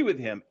agree with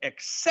him,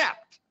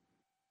 except,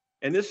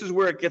 and this is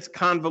where it gets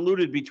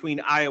convoluted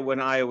between Iowa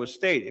and Iowa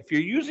State. If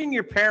you're using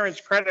your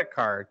parents' credit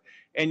card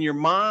and your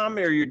mom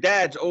or your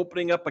dad's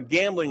opening up a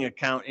gambling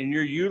account and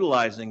you're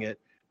utilizing it,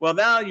 well,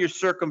 now you're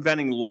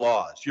circumventing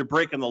laws. You're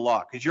breaking the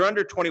law because you're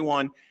under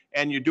 21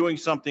 and you're doing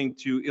something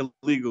to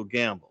illegal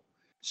gamble.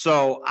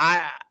 So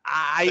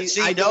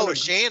Noah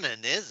Shannon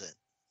isn't.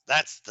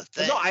 That's the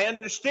thing. No, I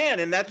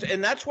understand, and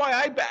that's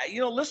why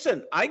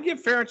listen, I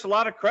give Ferentz a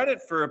lot of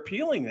credit for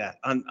appealing that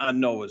on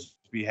Noah's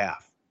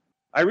behalf.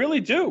 I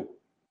really do.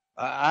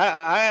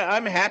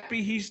 I'm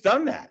happy he's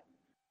done that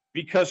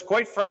because,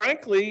 quite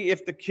frankly,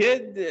 if the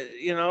kid,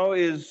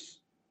 is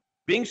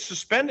being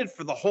suspended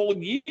for the whole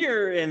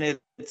year and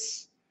it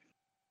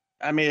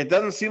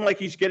doesn't seem like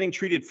he's getting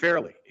treated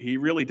fairly. He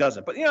really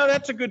doesn't. But,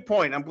 that's a good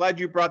point. I'm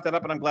glad you brought that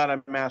up, and I'm glad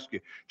I'm asking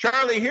you.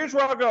 Charlie, here's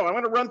where I'll go. I'm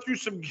going to run through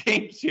some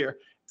games here.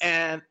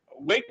 And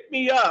wake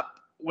me up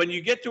when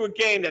you get to a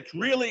game that's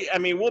really,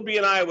 we'll be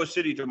in Iowa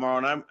City tomorrow,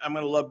 and I'm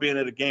going to love being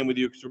at a game with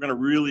you because we're going to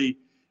really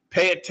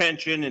pay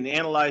attention and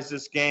analyze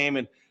this game.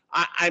 And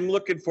I'm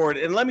looking forward.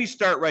 And let me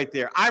start right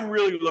there. I'm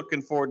really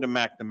looking forward to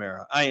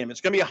McNamara. I am.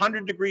 It's going to be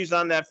 100 degrees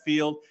on that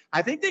field.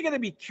 I think they got to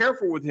be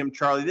careful with him,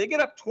 Charlie. They get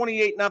up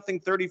 28-0,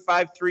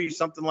 35-3,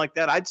 something like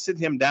that. I'd sit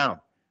him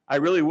down. I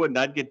really wouldn't.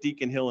 I'd get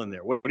Deacon Hill in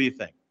there. What do you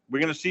think? We're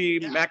going to see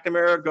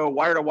McNamara go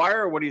wire to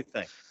wire, or what do you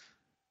think?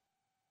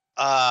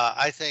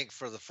 I think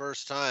for the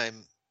first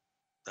time,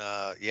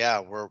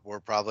 we're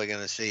probably going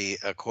to see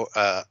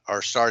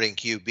our starting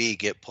QB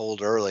get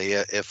pulled early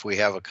if we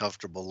have a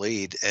comfortable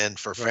lead. And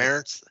for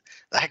Ferentz,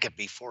 that could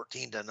be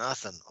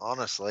 14-0,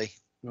 honestly.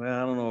 Well, I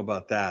don't know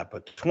about that,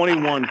 but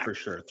 21 for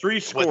sure. 3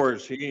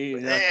 scores. With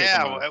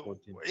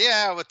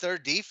their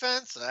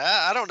defense,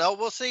 I don't know.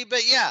 We'll see.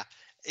 But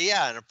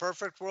in a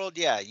perfect world,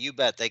 you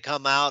bet. They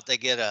come out, they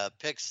get a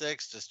pick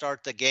 6 to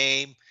start the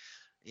game.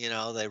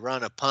 They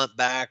run a punt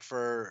back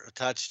for a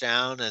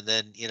touchdown, and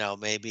then,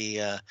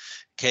 maybe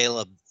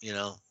Caleb,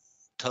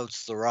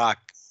 totes the rock,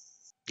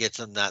 gets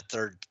them that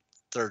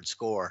third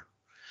score.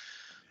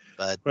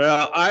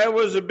 But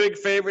Iowa's a big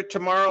favorite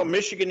tomorrow.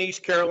 Michigan,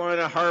 East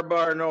Carolina,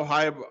 Harbaugh, no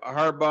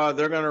Harbaugh.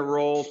 They're going to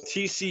roll.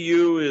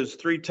 TCU is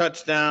 3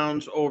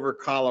 touchdowns over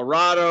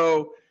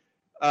Colorado.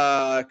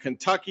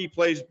 Kentucky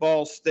plays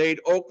Ball State.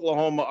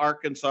 Oklahoma,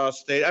 Arkansas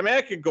State. I mean,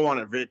 I could go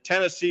on.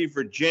 Tennessee,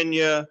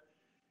 Virginia,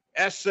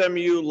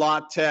 SMU,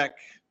 La Tech.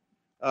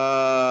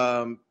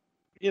 Purdue,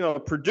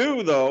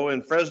 though,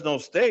 and Fresno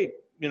State,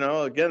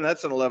 again,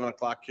 that's an 11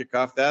 o'clock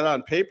kickoff. That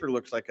on paper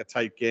looks like a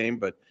tight game,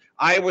 but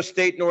Iowa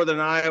State, Northern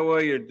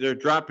Iowa, they're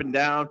dropping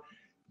down.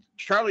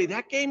 Charlie,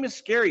 that game is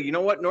scary. You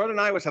know what? Northern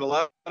Iowa's had a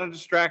lot of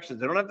distractions.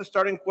 They don't have the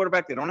starting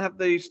quarterback. They don't have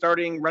the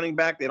starting running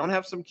back. They don't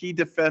have some key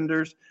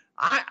defenders.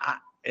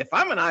 If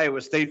I'm an Iowa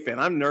State fan,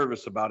 I'm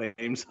nervous about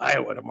Ames,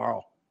 Iowa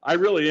tomorrow. I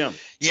really am.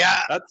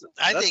 Yeah. That's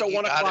a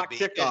 1 o'clock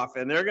kickoff,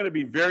 and they're going to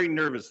be very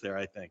nervous there,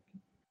 I think.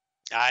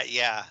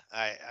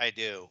 I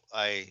do.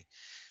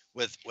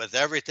 With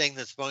everything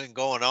that's been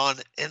going on,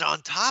 and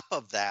on top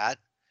of that,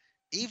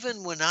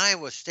 even when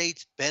Iowa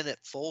State's been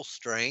at full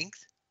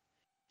strength,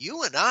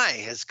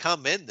 UNI has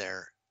come in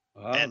there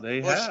and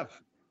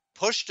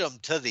pushed them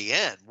to the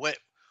end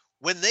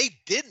when they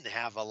didn't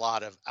have a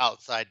lot of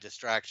outside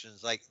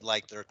distractions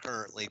like they're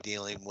currently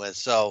dealing with.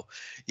 So,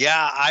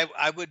 yeah,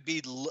 I would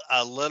be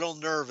a little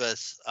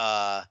nervous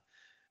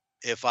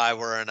if I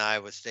were an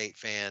Iowa State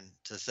fan,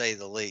 to say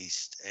the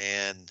least.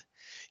 And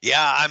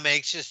yeah, I'm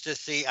anxious to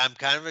see. I'm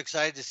kind of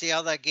excited to see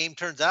how that game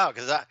turns out,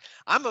 because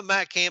I'm a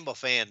Matt Campbell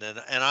fan,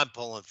 and I'm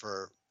pulling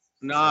for.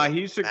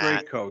 He's a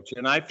great coach,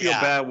 and I feel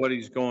bad what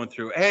he's going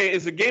through. Hey,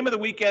 is the game of the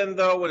weekend,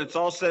 though, when it's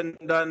all said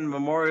and done,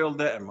 Memorial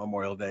Day,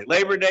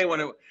 Labor Day,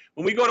 when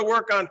we go to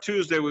work on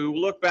Tuesday, we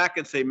will look back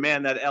and say,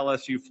 man, that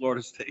LSU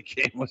Florida State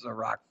game was a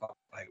rock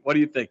fight. What do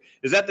you think?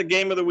 Is that the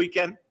game of the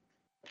weekend?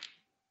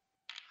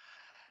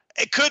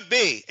 It could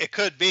be,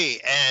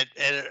 and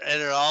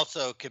it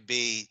also could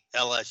be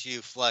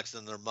LSU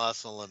flexing their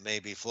muscle, and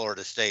maybe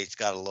Florida State's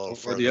got a little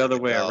further. Or the other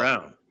way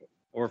around.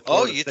 Or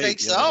Florida you State, think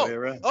so?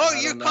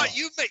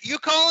 You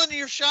calling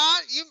your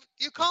shot?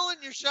 You calling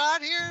your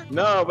shot here?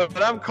 No, but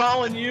I'm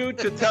calling you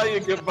to tell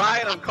you goodbye,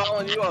 and I'm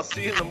calling you. I'll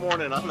see you in the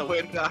morning on the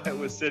way to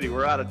Iowa City.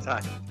 We're out of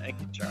time.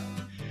 Thank you, Charlie.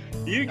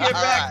 You get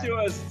back to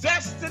us,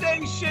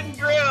 Destination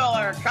Grill,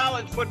 our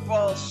college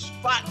football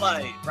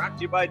spotlight. Brought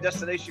to you by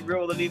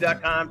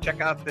DestinationGrillWithAD.com.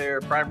 Check out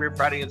their prime rib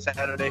Friday and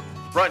Saturday.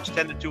 Brunch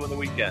 10 to 2 on the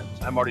weekends.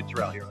 I'm Marty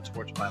Terrell here on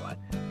Sports Byline.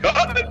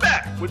 Coming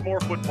back with more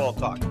football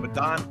talk with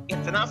Don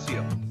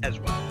Antanasio as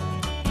well.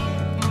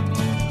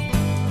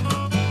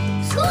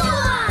 School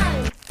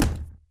on!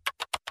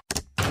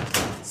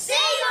 Save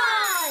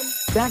on!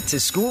 Back to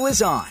school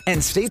is on,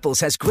 and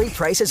Staples has great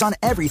prices on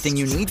everything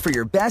you need for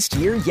your best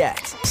year yet.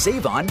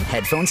 Save on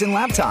headphones and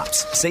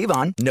laptops. Save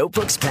on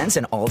notebooks, pens,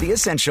 and all the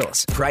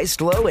essentials.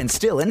 Priced low and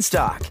still in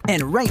stock.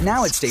 And right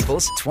now at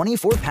Staples,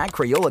 24-pack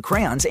Crayola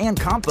crayons and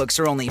comp books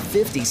are only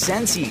 50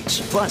 cents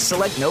each. Plus,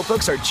 select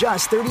notebooks are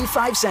just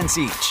 35 cents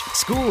each.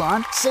 School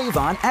on, save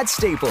on at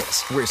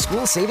Staples, where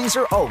school savings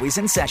are always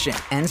in session.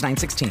 Ends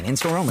 9/16.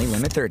 In-store only.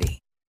 Limit 30.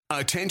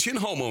 Attention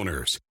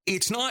homeowners.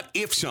 It's not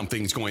if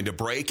something's going to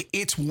break,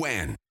 it's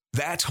when.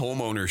 That's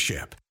home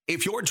ownership.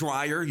 If your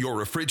dryer, your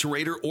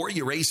refrigerator, or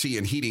your AC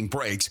and heating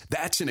breaks,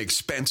 that's an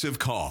expensive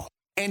call.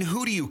 And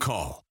who do you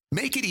call?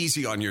 Make it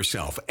easy on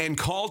yourself and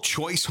call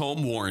Choice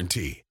Home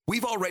Warranty.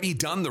 We've already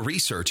done the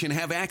research and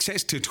have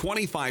access to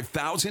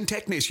 25,000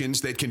 technicians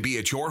that can be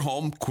at your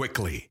home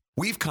quickly.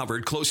 We've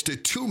covered close to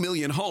 2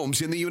 million homes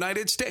in the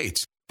United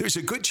States. There's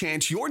a good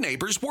chance your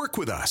neighbors work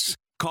with us.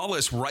 Call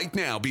us right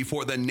now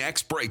before the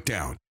next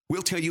breakdown.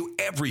 We'll tell you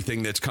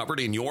everything that's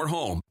covered in your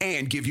home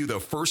and give you the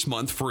first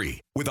month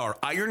free with our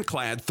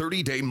ironclad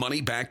 30-day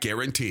money-back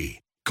guarantee.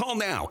 Call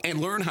now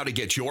and learn how to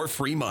get your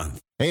free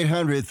month.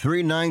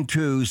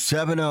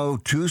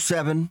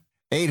 800-392-7027.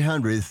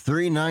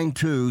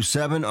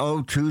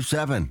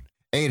 800-392-7027.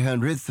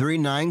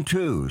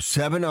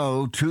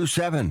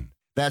 800-392-7027.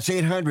 That's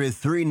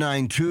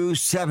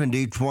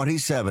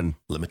 800-392-7027.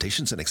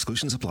 Limitations and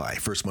exclusions apply.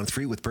 First month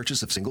free with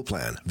purchase of single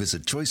plan.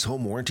 Visit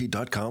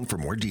choicehomewarranty.com for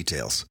more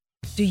details.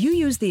 Do you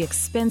use the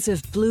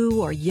expensive blue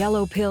or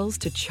yellow pills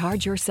to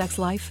charge your sex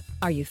life?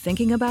 Are you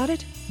thinking about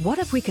it? What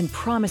if we can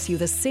promise you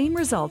the same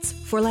results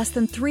for less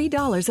than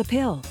 $3 a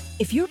pill?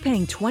 If you're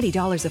paying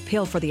 $20 a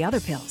pill for the other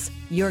pills,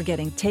 you're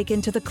getting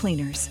taken to the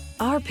cleaners.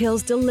 Our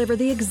pills deliver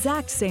the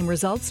exact same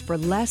results for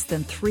less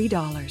than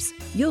 $3.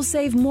 You'll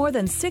save more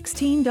than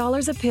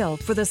 $16 a pill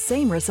for the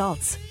same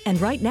results.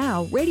 And right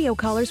now, radio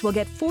callers will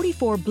get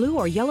 44 blue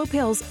or yellow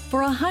pills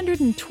for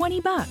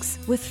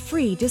 $120 with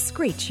free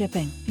discreet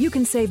shipping. You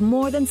can save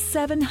more than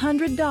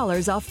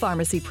 $700 off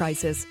pharmacy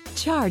prices.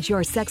 Charge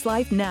your sex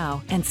life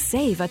now and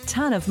save a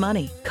ton of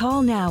money.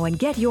 Call now and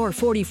get your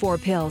 44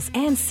 pills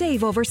and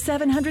save over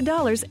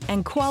 $700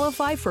 and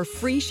qualify for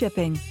free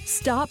shipping.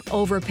 Stop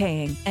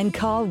overpaying and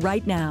call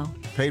right now.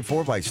 Paid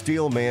for by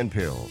Steel Man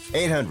Pills.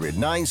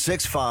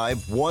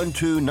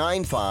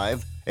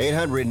 800-965-1295.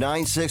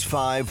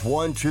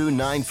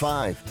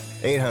 800-965-1295.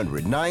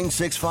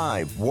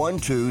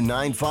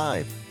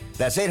 800-965-1295.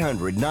 That's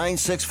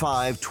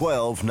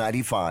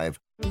 800-965-1295.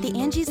 The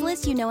Angie's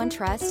List you know and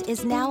trust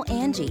is now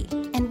Angie,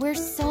 and we're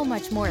so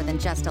much more than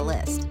just a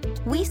list.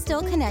 We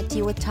still connect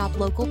you with top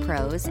local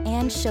pros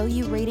and show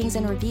you ratings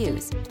and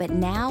reviews, but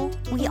now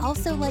we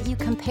also let you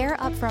compare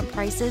upfront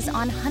prices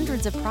on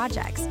hundreds of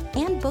projects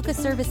and book a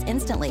service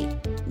instantly.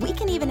 We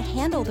can even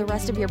handle the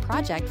rest of your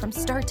project from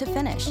start to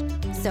finish.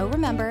 So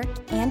remember,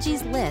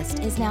 Angie's List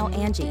is now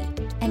Angie,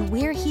 and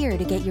we're here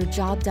to get your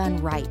job done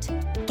right.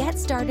 Get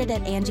started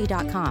at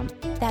Angie.com.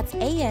 That's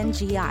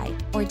ANGI,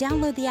 or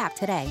download the app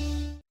today.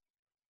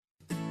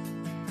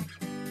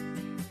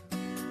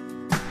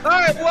 All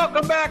right,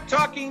 welcome back.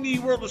 Talking the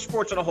world of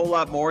sports and a whole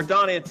lot more.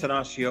 Dawn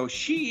Antanasio,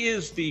 she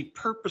is the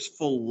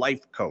Purposeful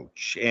Life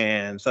Coach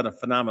and has done a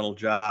phenomenal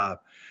job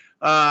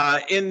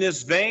in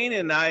this vein.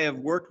 And I have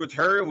worked with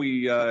her.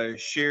 We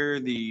share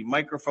the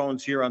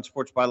microphones here on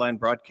Sports Byline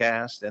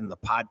broadcast and the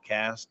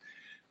podcast,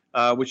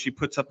 which she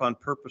puts up on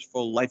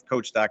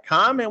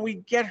purposefullifecoach.com. And we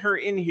get her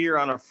in here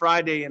on a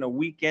Friday in a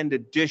weekend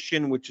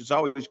edition, which is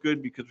always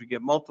good because we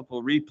get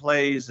multiple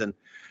replays and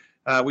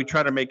we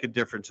try to make a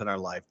difference in our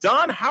life.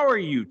 Dawn, how are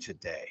you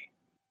today?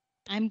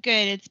 I'm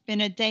good. It's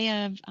been a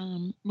day of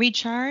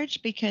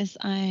recharge because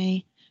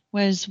I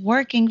was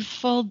working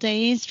full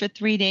days for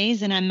 3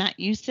 days, and I'm not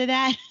used to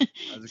that. I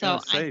was going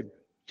to say.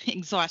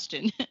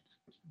 Exhaustion.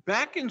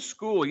 Back in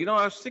school,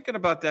 I was thinking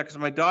about that because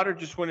my daughter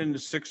just went into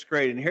 6th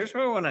grade, and here's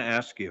what I want to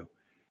ask you.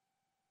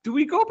 Do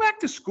we go back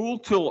to school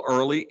till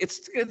early?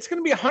 It's going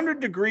to be 100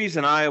 degrees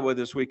in Iowa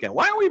this weekend.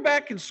 Why are we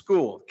back in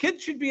school?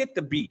 Kids should be at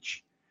the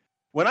beach.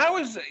 When I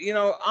was,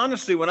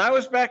 honestly, when I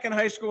was back in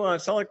high school, I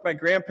sound like my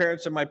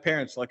grandparents and my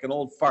parents, like an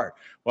old fart.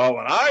 Well,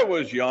 when I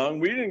was young,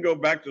 we didn't go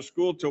back to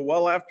school till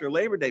well after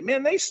Labor Day.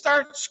 Man, they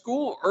start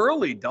school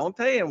early, don't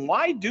they? And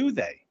why do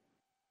they?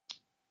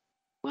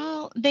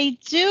 Well, they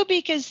do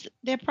because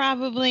they're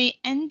probably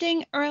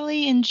ending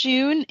early in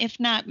June, if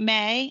not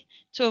May,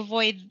 to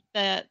avoid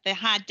the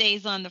hot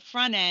days on the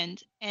front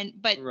end.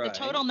 But the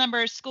total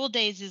number of school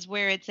days is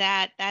where it's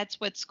at. That's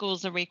what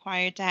schools are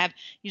required to have,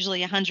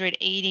 usually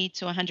 180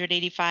 to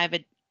 185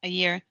 a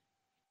year.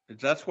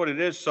 That's what it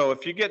is. So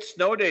if you get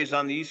snow days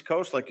on the East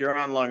Coast, like you're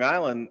on Long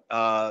Island,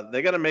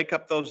 they got to make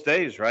up those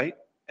days, right?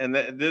 And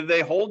did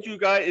they hold you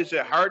guys? Is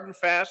it hard and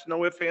fast?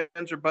 No ifs,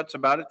 ands, or buts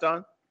about it,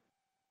 Don?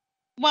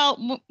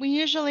 Well, we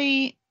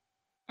usually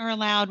are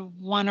allowed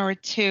 1 or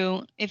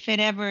 2. If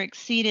it ever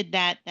exceeded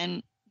that,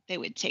 then they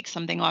would take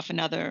something off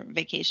another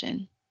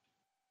vacation.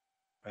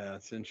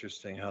 That's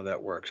interesting how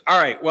that works. All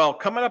right. Well,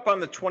 coming up on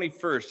the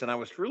 21st, and I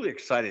was really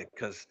excited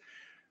because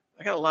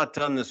I got a lot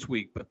done this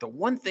week. But the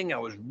one thing I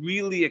was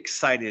really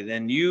excited,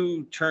 and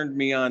you turned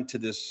me on to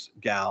this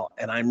gal,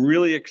 and I'm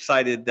really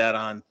excited that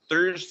on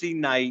Thursday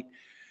night,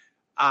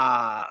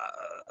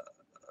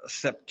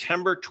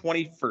 September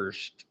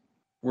 21st,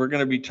 we're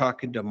going to be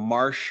talking to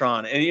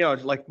Marshawn.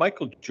 And, like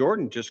Michael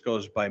Jordan just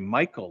goes by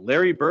Michael.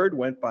 Larry Bird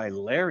went by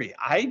Larry.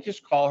 I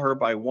just call her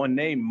by one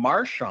name,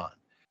 Marshawn.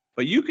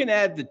 But you can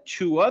add the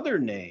 2 other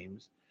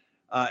names,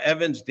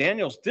 Evans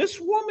Daniels. This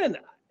woman,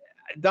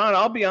 Don,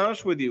 I'll be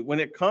honest with you. When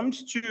it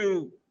comes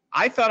to,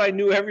 I thought I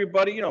knew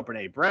everybody,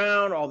 Brene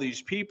Brown, all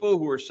these people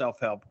who are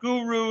self-help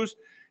gurus.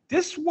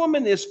 This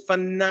woman is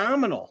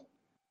phenomenal.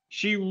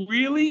 She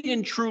really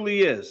and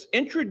truly is.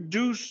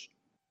 Introduce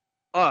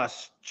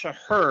us to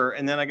her,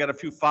 and then I got a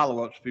few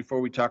follow-ups before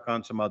we talk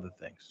on some other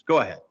things. Go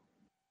ahead.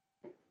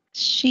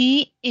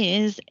 She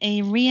is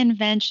a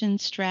reinvention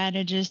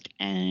strategist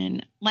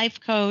and life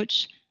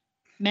coach,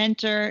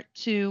 mentor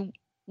to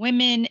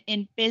women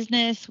in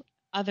business,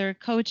 other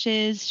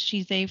coaches.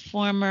 She's a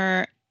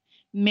former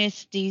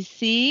Miss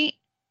DC.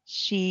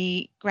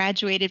 She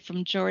graduated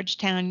from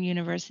Georgetown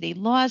University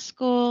Law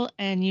School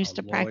and used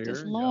to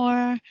practice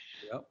law.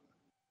 Yep.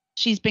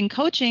 She's been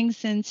coaching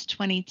since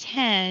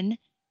 2010,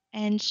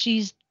 and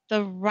she's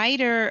the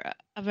writer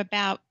of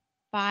about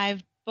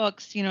 5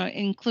 books,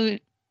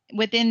 include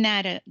within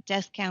that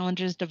desk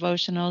calendars,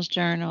 devotionals,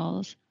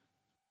 journals.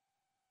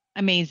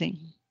 Amazing.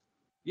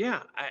 Yeah.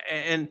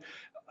 And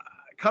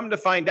come to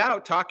find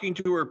out, talking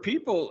to her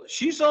people,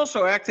 she's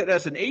also acted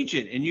as an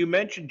agent. And you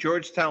mentioned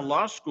Georgetown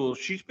Law School.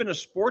 She's been a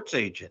sports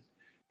agent.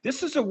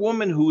 This is a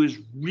woman who is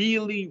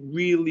really,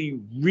 really,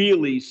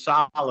 really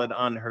solid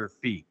on her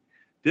feet.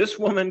 This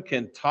woman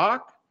can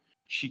talk.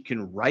 She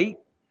can write.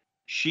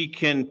 She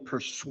can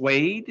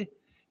persuade.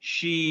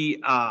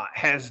 She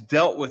has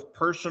dealt with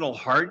personal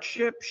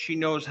hardship. She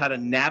knows how to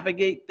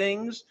navigate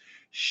things.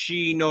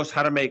 She knows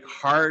how to make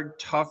hard,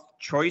 tough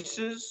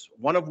choices,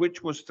 one of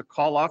which was to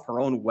call off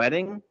her own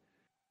wedding.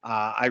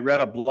 I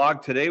read a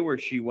blog today where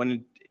she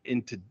went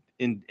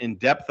in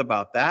depth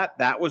about that.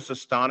 That was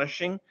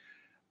astonishing.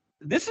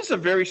 This is a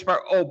very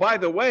smart. Oh, by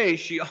the way,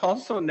 she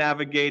also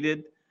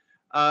navigated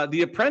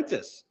The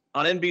Apprentice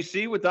on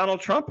NBC with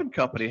Donald Trump and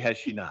company, has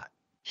she not?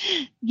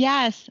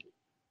 Yes.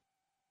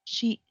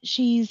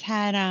 She's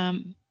had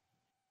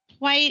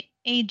quite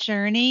a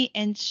journey,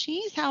 and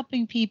she's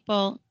helping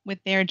people with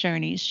their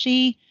journeys.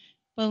 She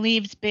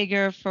believes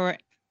bigger for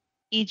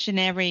each and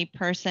every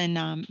person.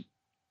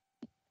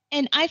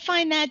 And I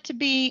find that to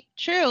be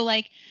true.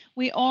 Like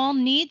we all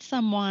need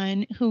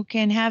someone who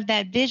can have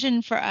that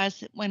vision for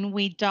us when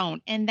we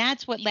don't. And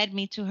that's what led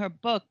me to her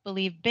book,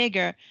 Believe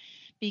Bigger,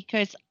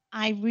 because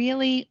I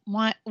really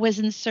was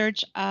in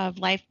search of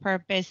life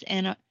purpose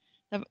and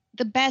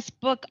the best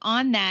book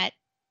on that.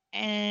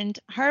 And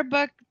her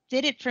book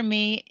did it for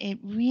me. It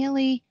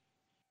really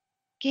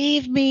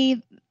gave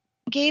me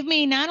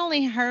not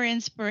only her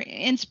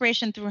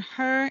inspiration through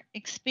her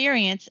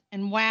experience,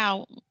 and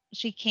wow,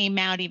 she came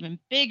out even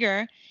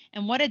bigger,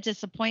 and what a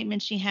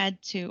disappointment she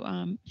had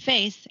to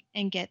face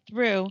and get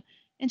through,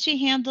 and she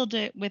handled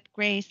it with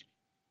grace.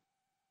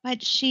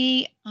 But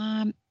she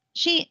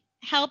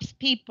helps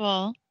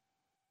people,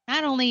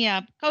 not only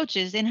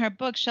coaches. In her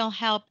book, she'll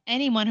help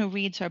anyone who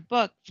reads her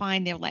book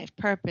find their life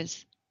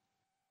purpose.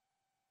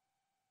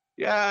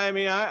 Yeah, I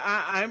mean,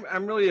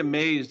 I'm really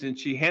amazed, and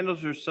she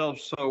handles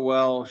herself so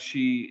well.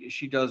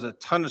 She does a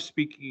ton of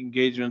speaking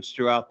engagements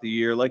throughout the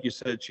year. Like you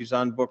said, she's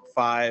on book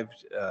 5.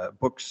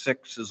 Book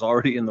 6 is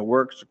already in the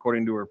works,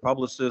 according to her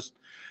publicist.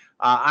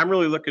 I'm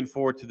really looking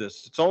forward to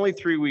this. It's only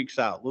 3 weeks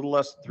out, a little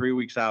less than 3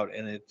 weeks out,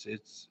 and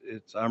it's.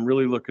 I'm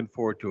really looking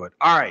forward to it.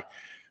 All right,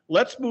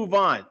 let's move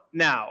on.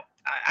 Now,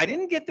 I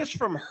didn't get this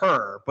from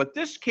her, but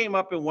this came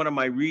up in one of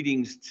my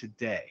readings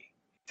today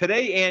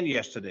and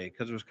yesterday,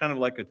 because it was kind of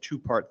like a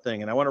 2-part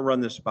thing, and I want to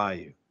run this by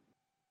you.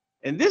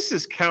 And this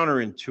is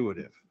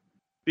counterintuitive,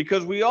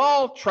 because we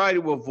all try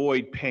to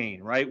avoid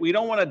pain, right? We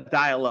don't want to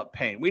dial up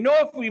pain. We know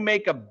if we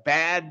make a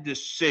bad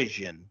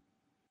decision,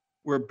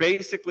 we're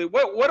basically,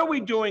 what are we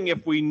doing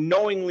if we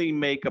knowingly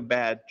make a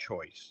bad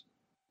choice?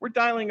 We're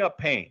dialing up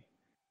pain.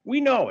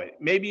 We know it.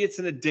 Maybe it's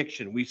an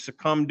addiction. We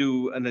succumb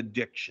to an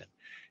addiction.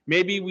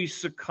 Maybe we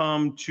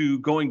succumb to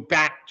going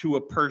back to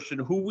a person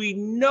who we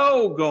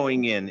know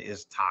going in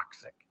is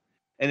toxic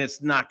and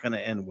it's not going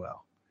to end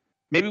well.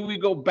 Maybe we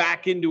go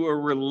back into a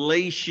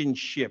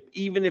relationship,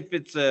 even if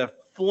it's a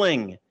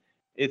fling,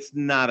 it's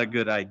not a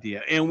good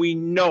idea. And we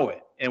know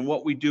it. And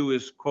what we do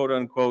is, quote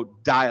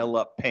unquote, dial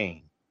up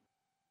pain.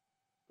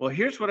 Well,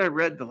 here's what I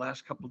read the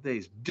last couple of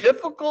days.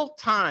 Difficult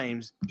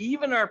times,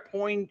 even our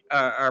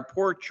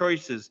poor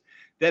choices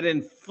that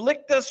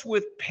inflict us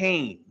with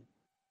pain,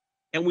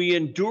 and we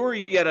endure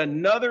yet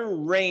another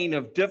reign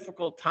of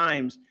difficult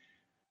times,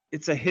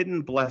 it's a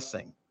hidden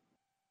blessing.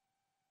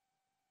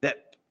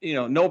 That,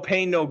 no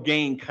pain, no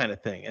gain kind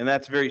of thing. And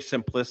that's very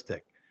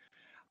simplistic.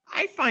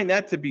 I find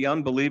that to be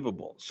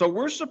unbelievable. So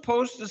we're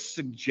supposed to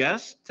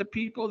suggest to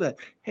people that,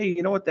 hey,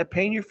 you know what, that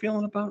pain you're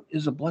feeling about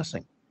is a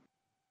blessing.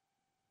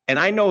 And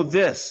I know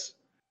this,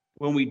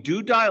 when we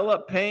do dial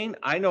up pain,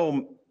 I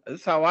know this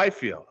is how I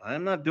feel.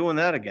 I'm not doing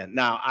that again.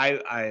 Now, I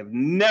have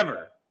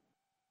never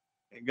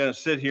going to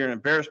sit here and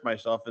embarrass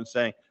myself and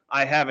saying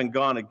I haven't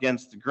gone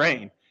against the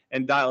grain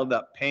and dialed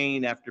up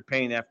pain after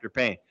pain after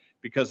pain,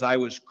 because I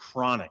was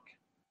chronic,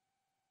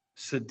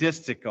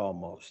 sadistic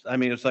almost. I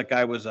mean, it's like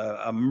I was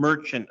a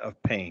merchant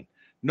of pain.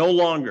 No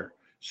longer.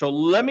 So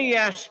let me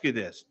ask you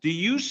this. Do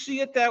you see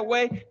it that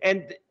way?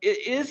 And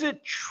is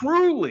it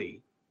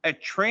truly a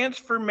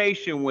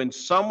transformation when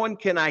someone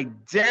can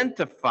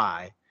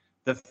identify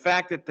the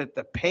fact that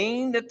the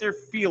pain that they're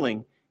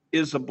feeling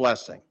is a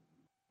blessing?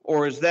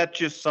 Or is that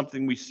just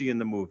something we see in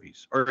the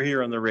movies or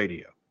hear on the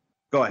radio?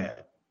 Go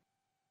ahead.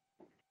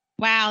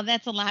 Wow,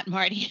 that's a lot,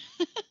 Marty.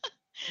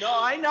 No,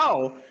 I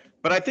know,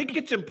 but I think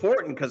it's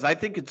important because I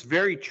think it's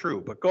very true.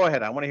 But go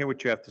ahead. I want to hear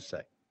what you have to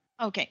say.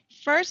 Okay.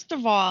 First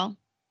of all,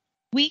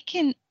 we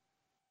can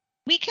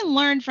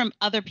learn from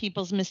other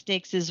people's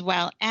mistakes as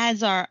well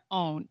as our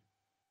own.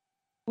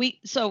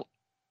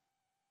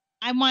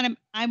 I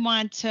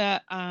want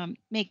to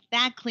make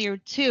that clear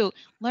too.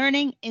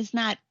 Learning is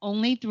not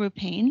only through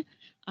pain.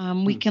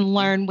 We can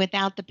learn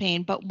without the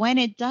pain, but when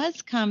it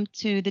does come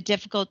to the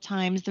difficult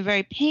times, the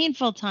very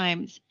painful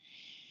times,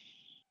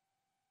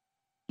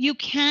 you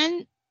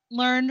can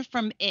learn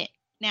from it.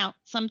 Now,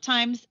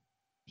 sometimes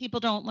people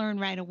don't learn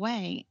right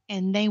away,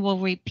 and they will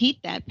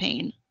repeat that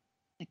pain,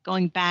 like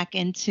going back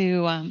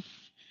into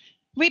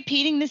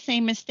repeating the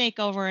same mistake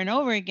over and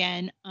over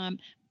again.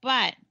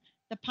 But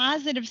the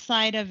positive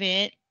side of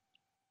it,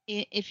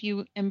 if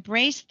you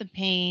embrace the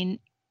pain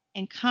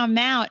and come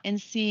out and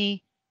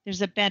see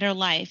there's a better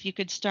life, you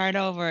could start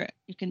over.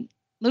 You can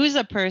lose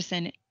a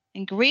person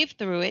and grieve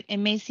through it. It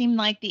may seem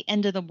like the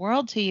end of the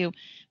world to you,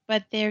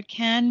 but there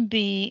can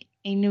be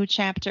a new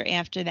chapter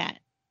after that.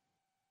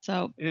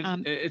 So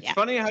it's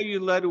funny how you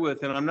led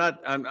with, and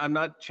I'm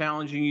not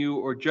challenging you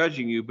or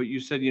judging you, but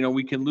you said,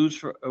 we can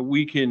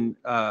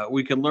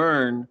we can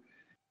learn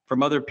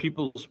from other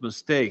people's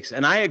mistakes,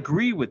 and I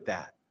agree with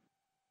that.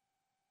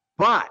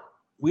 But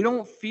we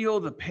don't feel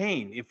the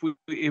pain.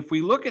 If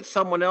we look at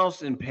someone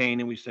else in pain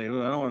and we say,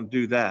 "Oh, I don't want to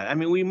do that." I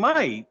mean, we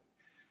might,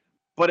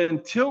 but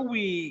until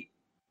we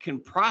can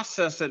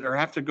process it or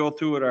have to go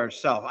through it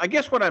ourselves. I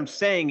guess what I'm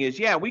saying is,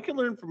 yeah, we can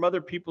learn from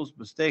other people's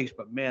mistakes,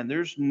 but man,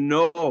 there's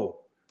no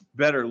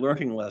better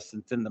learning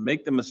lesson than to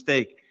make the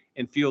mistake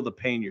and feel the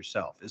pain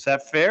yourself. Is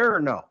that fair or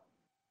no?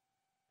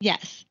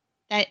 Yes,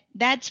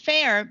 that's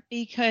fair,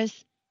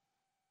 because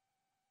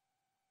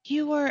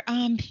you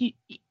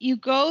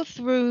go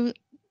through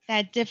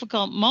that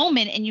difficult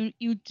moment, and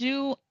you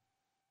do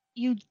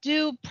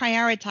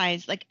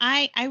prioritize. Like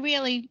I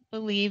really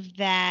believe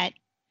that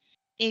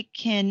it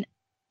can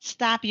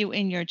stop you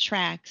in your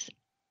tracks.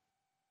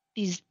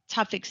 These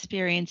tough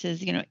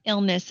experiences,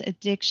 illness,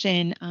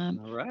 addiction,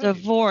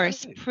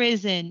 divorce,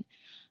 prison,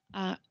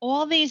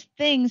 all these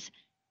things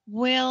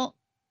will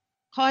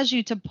cause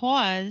you to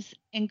pause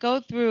and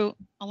go through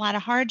a lot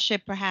of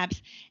hardship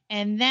perhaps,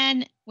 and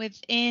then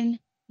within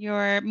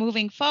your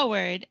moving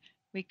forward,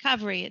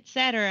 recovery,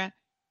 etc.,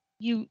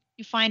 you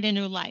find a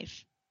new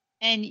life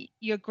and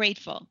you're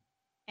grateful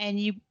and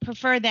you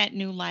prefer that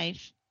new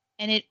life,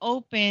 and it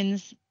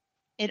opens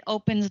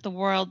the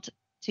world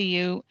to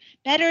you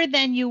better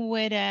than you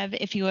would have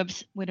if you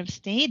would have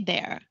stayed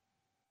there.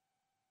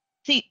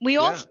 See, we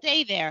all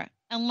stay there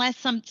unless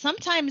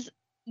sometimes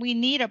we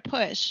need a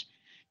push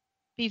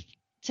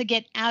to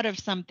get out of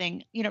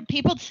something.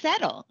 People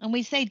settle, and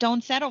we say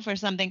don't settle for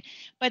something,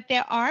 but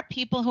there are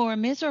people who are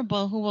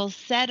miserable who will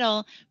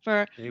settle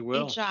for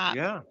a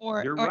job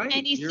or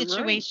any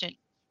situation.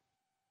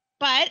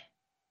 But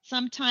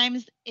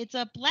sometimes it's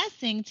a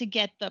blessing to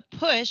get the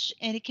push,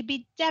 and it can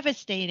be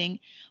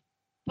devastating.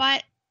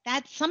 But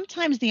that's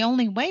sometimes the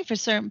only way for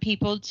certain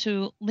people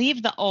to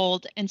leave the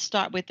old and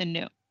start with the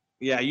new.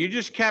 Yeah, you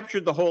just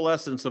captured the whole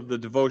essence of the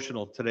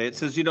devotional today. It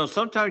says,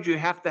 sometimes you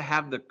have to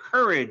have the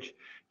courage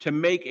to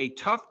make a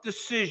tough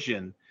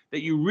decision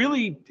that you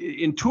really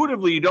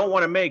intuitively you don't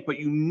want to make, but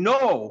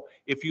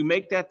if you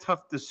make that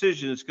tough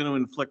decision, it's going to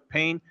inflict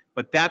pain.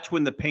 But that's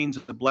when the pain's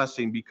a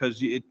blessing,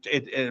 because it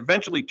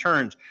eventually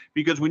turns.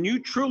 Because when you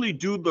truly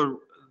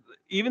do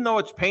even though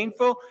it's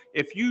painful,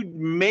 if you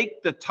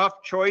make the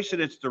tough choice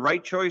and it's the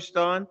right choice,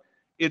 Don,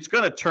 it's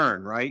going to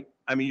turn, right?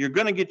 I mean, you're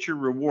going to get your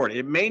reward.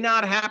 It may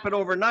not happen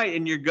overnight,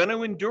 and you're going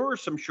to endure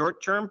some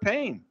short-term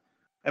pain.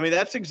 I mean,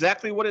 that's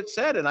exactly what it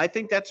said, and I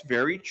think that's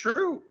very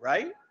true,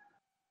 right?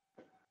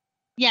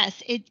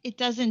 Yes, it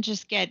doesn't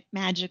just get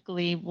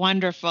magically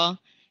wonderful.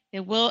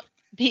 It will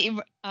be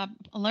a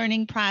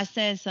learning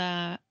process.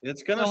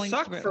 It's going to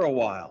suck for a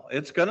while.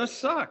 It's going to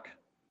suck,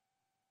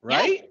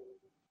 right? Yes.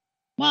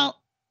 Well,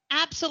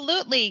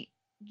 absolutely.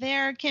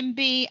 There can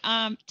be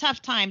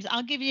tough times.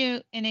 I'll give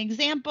you an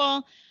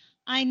example.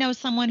 I know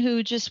someone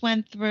who just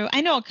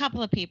I know a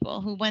couple of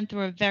people who went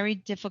through a very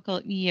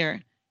difficult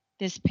year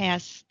this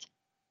past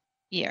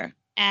year.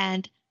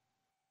 And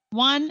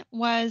one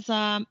was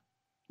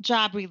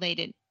job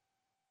related.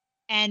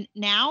 And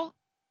now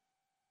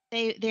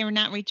they were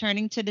not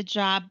returning to the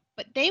job,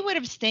 but they would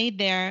have stayed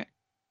there.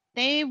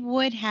 They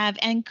would have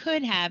and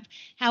could have.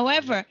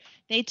 However,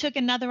 they took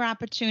another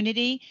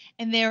opportunity,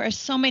 and there are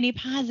so many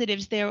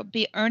positives. They'll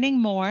be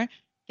earning more.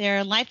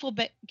 Their life will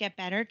get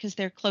better because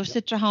they're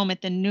closer to home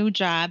at the new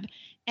job,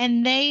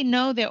 and they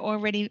know they're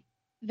already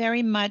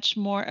very much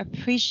more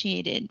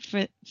appreciated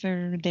for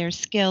their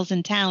skills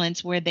and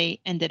talents where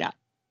they ended up.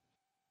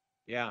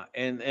 Yeah,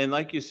 and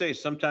like you say,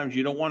 sometimes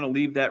you don't want to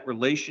leave that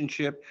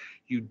relationship.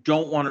 You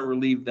don't want to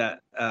relieve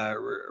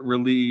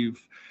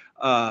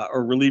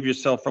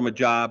yourself from a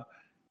job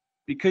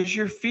because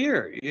you're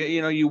fear.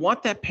 You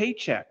want that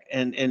paycheck,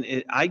 and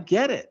I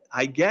get it.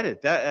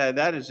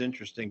 That is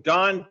interesting.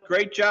 Don,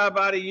 great job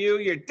out of you.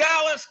 Your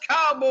Dallas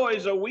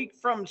Cowboys a week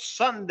from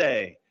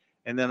Sunday,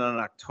 and then on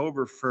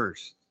October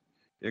 1st.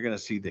 They're going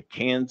to see the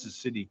Kansas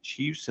City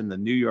Chiefs and the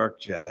New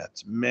York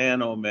Jets.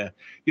 Man, oh, man.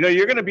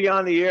 You're going to be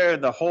on the air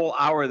the whole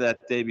hour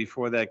that day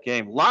before that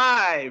game,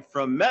 live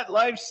from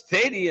MetLife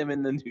Stadium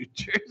in the New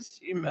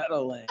Jersey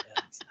Meadowlands.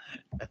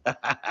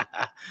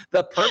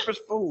 The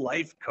Purposeful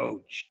Life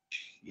Coach.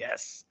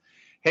 Yes.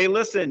 Hey,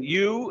 listen,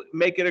 you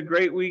make it a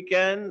great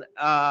weekend,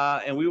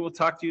 and we will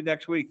talk to you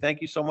next week.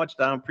 Thank you so much,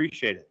 Don.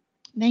 Appreciate it.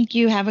 Thank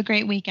you. Have a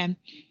great weekend.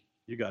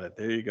 You got it.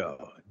 There you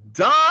go.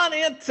 Don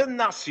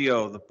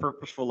Antonacio, the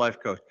Purposeful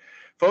Life Coach.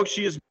 Folks,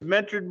 she has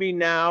mentored me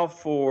now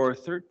for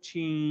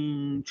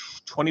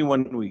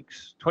 21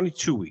 weeks,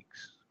 22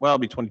 weeks. Well, it'll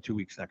be 22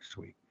 weeks next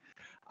week.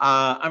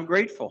 I'm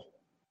grateful.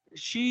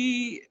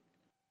 She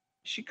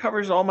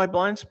covers all my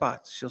blind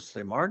spots. She'll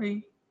say,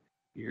 Marty,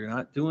 you're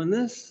not doing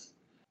this.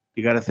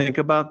 You got to think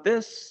about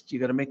this. You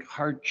got to make a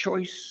hard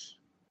choice.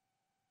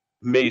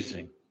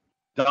 Amazing.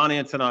 Don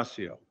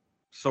Antonacio.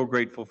 So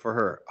grateful for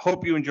her.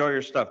 Hope you enjoy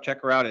your stuff.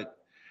 Check her out at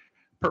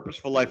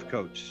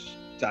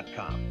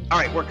purposefullifecoach.com. All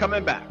right, we're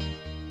coming back.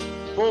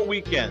 Full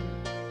weekend.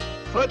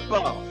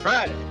 Football,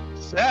 Friday,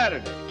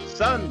 Saturday,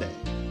 Sunday,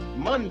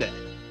 Monday,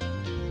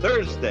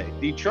 Thursday,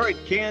 Detroit,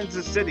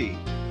 Kansas City.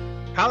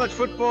 College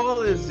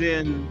football is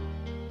in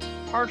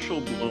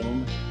partial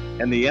bloom,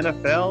 and the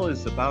NFL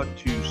is about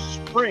to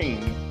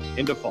spring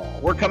into fall.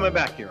 We're coming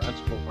back here on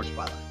Sports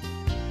Byline.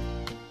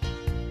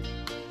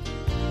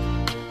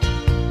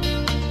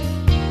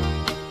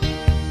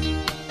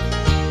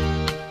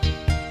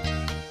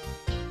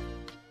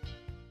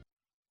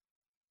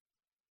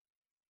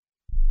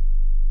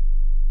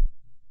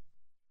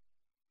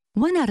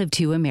 1 out of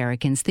 2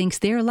 Americans thinks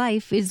their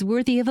life is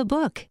worthy of a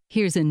book.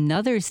 Here's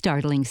another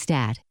startling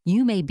stat.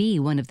 You may be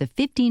one of the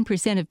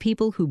 15% of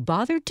people who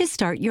bothered to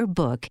start your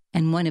book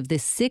and one of the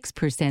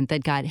 6%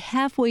 that got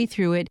halfway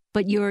through it,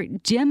 but your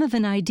gem of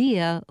an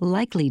idea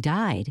likely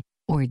died.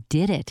 Or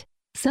did it?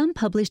 Some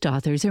published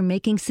authors are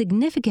making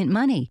significant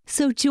money,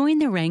 so join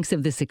the ranks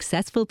of the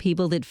successful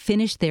people that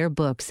finish their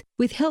books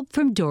with help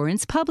from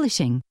Dorrance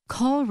Publishing.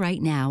 Call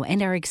right now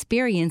and our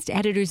experienced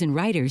editors and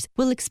writers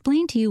will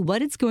explain to you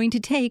what it's going to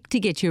take to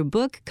get your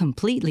book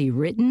completely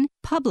written,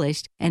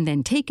 published, and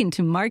then taken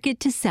to market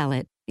to sell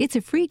it. It's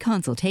a free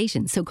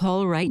consultation, so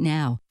call right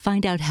now.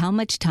 Find out how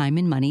much time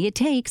and money it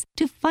takes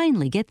to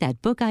finally get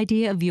that book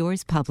idea of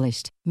yours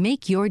published.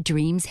 Make your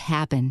dreams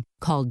happen.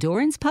 Call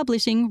Dorrance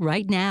Publishing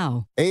right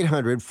now.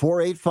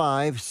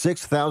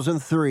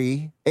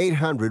 800-485-6003.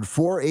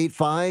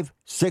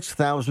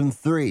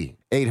 800-485-6003.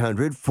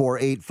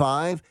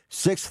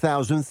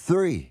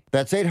 800-485-6003.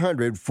 That's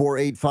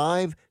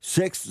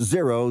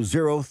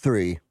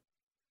 800-485-6003.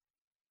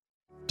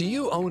 Do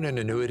you own an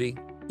annuity?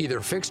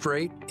 Either fixed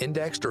rate,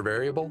 indexed, or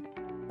variable?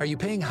 Are you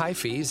paying high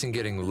fees and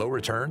getting low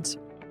returns?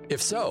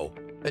 If so,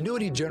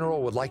 Annuity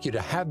General would like you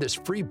to have this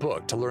free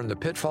book to learn the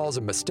pitfalls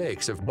and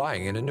mistakes of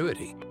buying an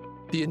annuity.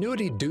 The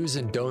Annuity Do's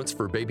and Don'ts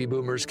for Baby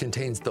Boomers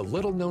contains the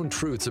little-known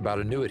truths about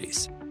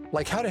annuities,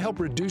 like how to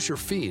help reduce your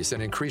fees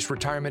and increase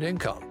retirement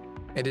income.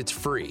 And it's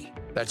free.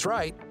 That's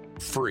right,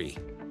 free.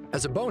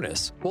 As a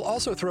bonus, we'll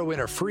also throw in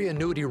a free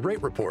annuity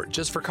rate report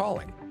just for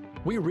calling.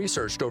 We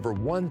researched over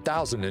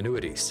 1,000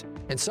 annuities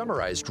and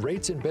summarized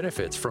rates and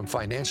benefits from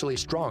financially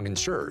strong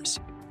insurers.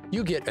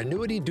 You get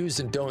Annuity Do's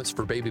and Don'ts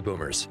for Baby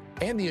Boomers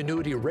and the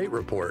Annuity Rate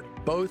Report,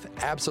 both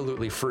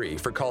absolutely free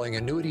for calling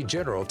Annuity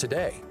General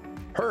today.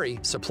 Hurry,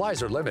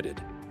 supplies are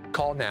limited.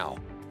 Call now.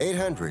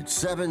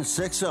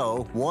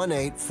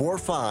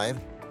 800-760-1845.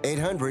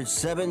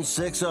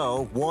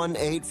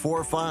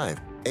 800-760-1845.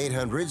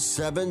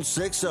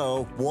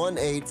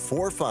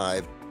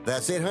 800-760-1845.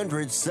 That's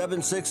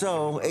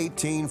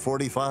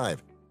 800-760-1845.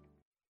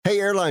 Hey,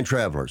 airline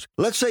travelers,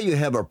 let's say you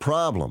have a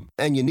problem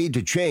and you need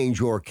to change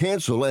or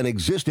cancel an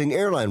existing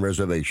airline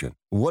reservation.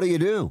 What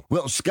do?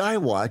 Well,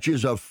 Skywatch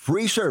is a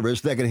free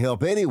service that can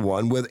help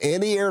anyone with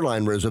any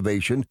airline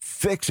reservation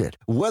fix it.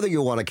 Whether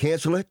you want to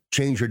cancel it,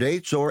 change your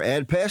dates, or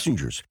add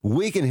passengers,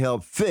 we can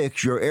help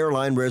fix your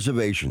airline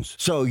reservations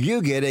so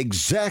you get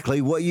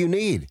exactly what you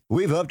need.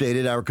 We've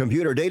updated our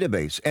computer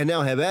database and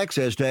now have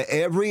access to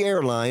every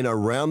airline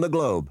around the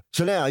globe.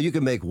 So now you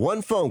can make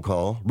one phone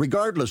call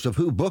regardless of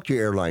who booked your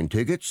airline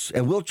tickets,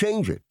 and we'll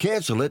change it,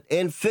 cancel it,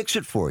 and fix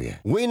it for you.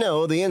 We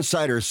know the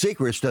insider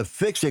secrets to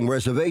fixing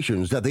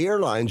reservations that the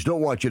airlines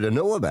don't want you to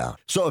know about.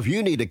 So if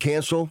you need to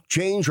cancel,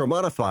 change, or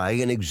modify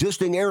an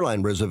existing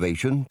airline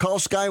reservation, call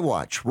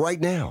Skywatch right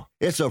now.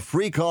 It's a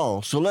free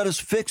call, so let us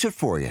fix it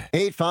for you.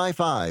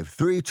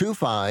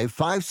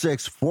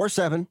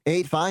 855-325-5647.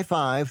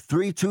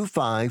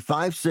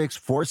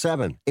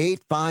 855-325-5647.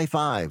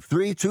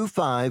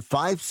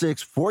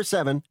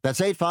 855-325-5647. That's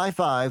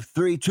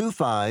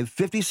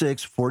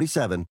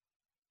 855-325-5647.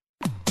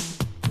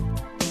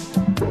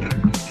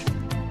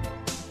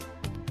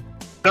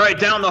 All right,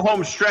 down the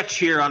home stretch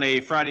here on a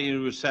Friday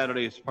into a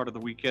Saturday as part of the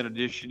weekend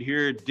edition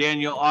here.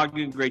 Daniel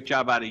Ogden, great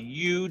job out of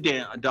you.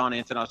 Don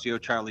Antanasio,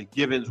 Charlie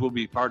Gibbons will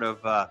be part of,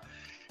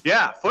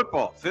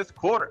 football, fifth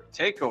quarter,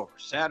 takeover.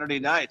 Saturday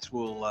nights,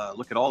 we'll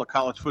look at all the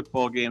college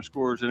football game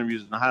scores,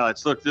 interviews, and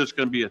highlights. Look, there's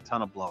going to be a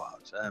ton of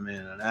blowouts. I mean,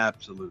 an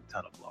absolute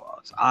ton of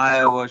blowouts.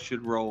 Iowa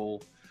should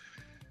roll.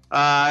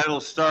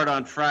 It'll start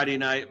on Friday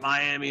night.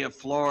 Miami of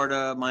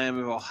Florida,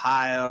 Miami of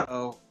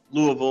Ohio,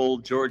 Louisville,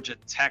 Georgia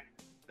Tech.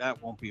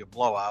 That won't be a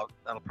blowout.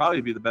 That'll probably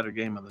be the better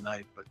game of the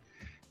night. But,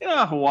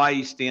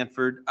 Hawaii,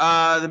 Stanford.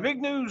 The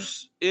big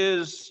news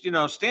is,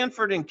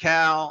 Stanford and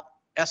Cal,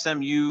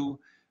 SMU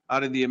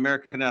out of the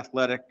American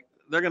Athletic,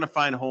 they're going to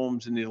find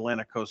homes in the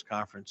Atlantic Coast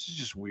Conference. It's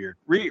just weird.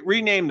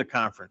 Rename the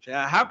conference.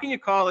 How can you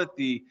call it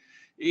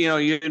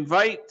you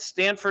invite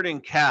Stanford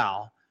and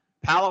Cal,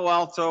 Palo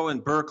Alto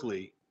and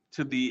Berkeley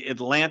to the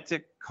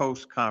Atlantic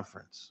Coast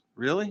Conference?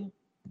 Really?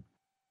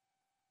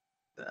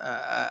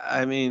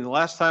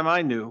 Last time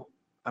I knew,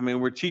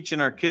 we're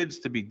teaching our kids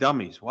to be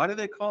dummies. Why do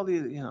they call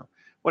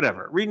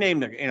whatever?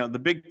 Rename the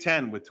Big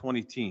Ten with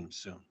 20 teams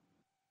soon.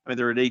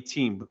 They're at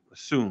 18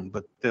 soon,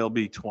 but they'll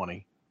be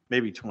 20,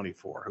 maybe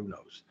 24. Who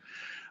knows?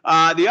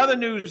 The other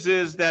news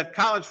is that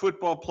college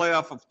football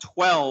playoff of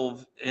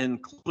 12,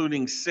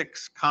 including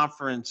 6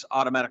 conference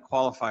automatic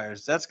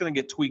qualifiers, that's going to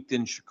get tweaked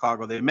in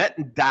Chicago. They met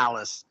in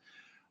Dallas.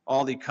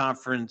 All the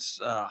conference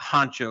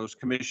honchos,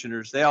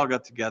 commissioners, they all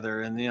got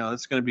together, and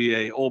it's going to be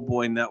a old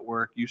boy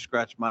network. You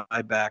scratch my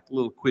back,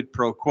 little quid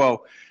pro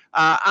quo.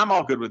 I'm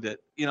all good with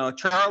it.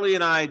 Charlie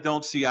and I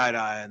don't see eye to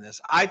eye on this.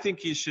 I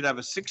think you should have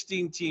a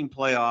 16-team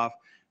playoff.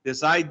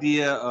 This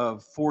idea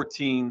of 4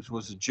 teams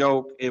was a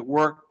joke. It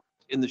worked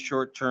in the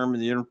short term, in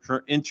the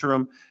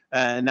interim,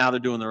 and now they're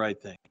doing the right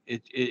thing.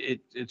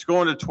 It's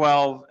going to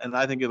 12, and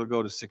I think it'll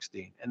go to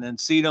 16, and then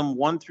seed them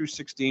 1 through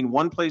 16.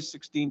 1 plays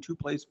 16, 2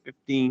 plays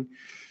 15.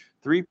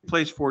 3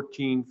 plays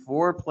 14,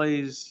 4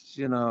 plays,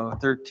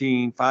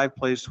 13, 5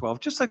 plays 12,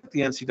 just like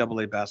the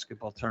NCAA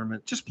basketball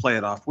tournament. Just play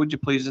it off, would you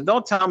please? And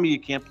don't tell me you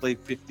can't play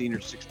 15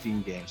 or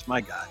 16 games. My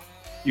God,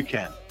 you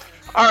can.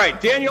 All right,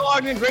 Daniel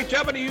Ogden, great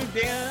job out of you.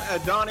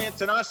 Don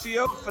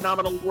Antanasio,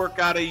 phenomenal work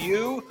out of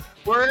you.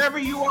 Wherever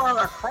you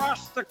are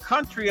across the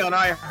country on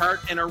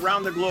iHeart and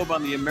around the globe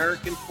on the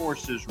American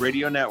Forces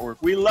Radio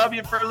Network. We love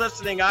you for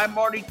listening. I'm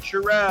Marty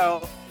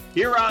Terrell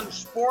here on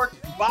Sport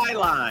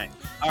Byline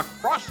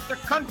across the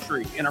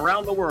country and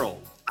around the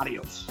world.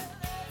 Adios.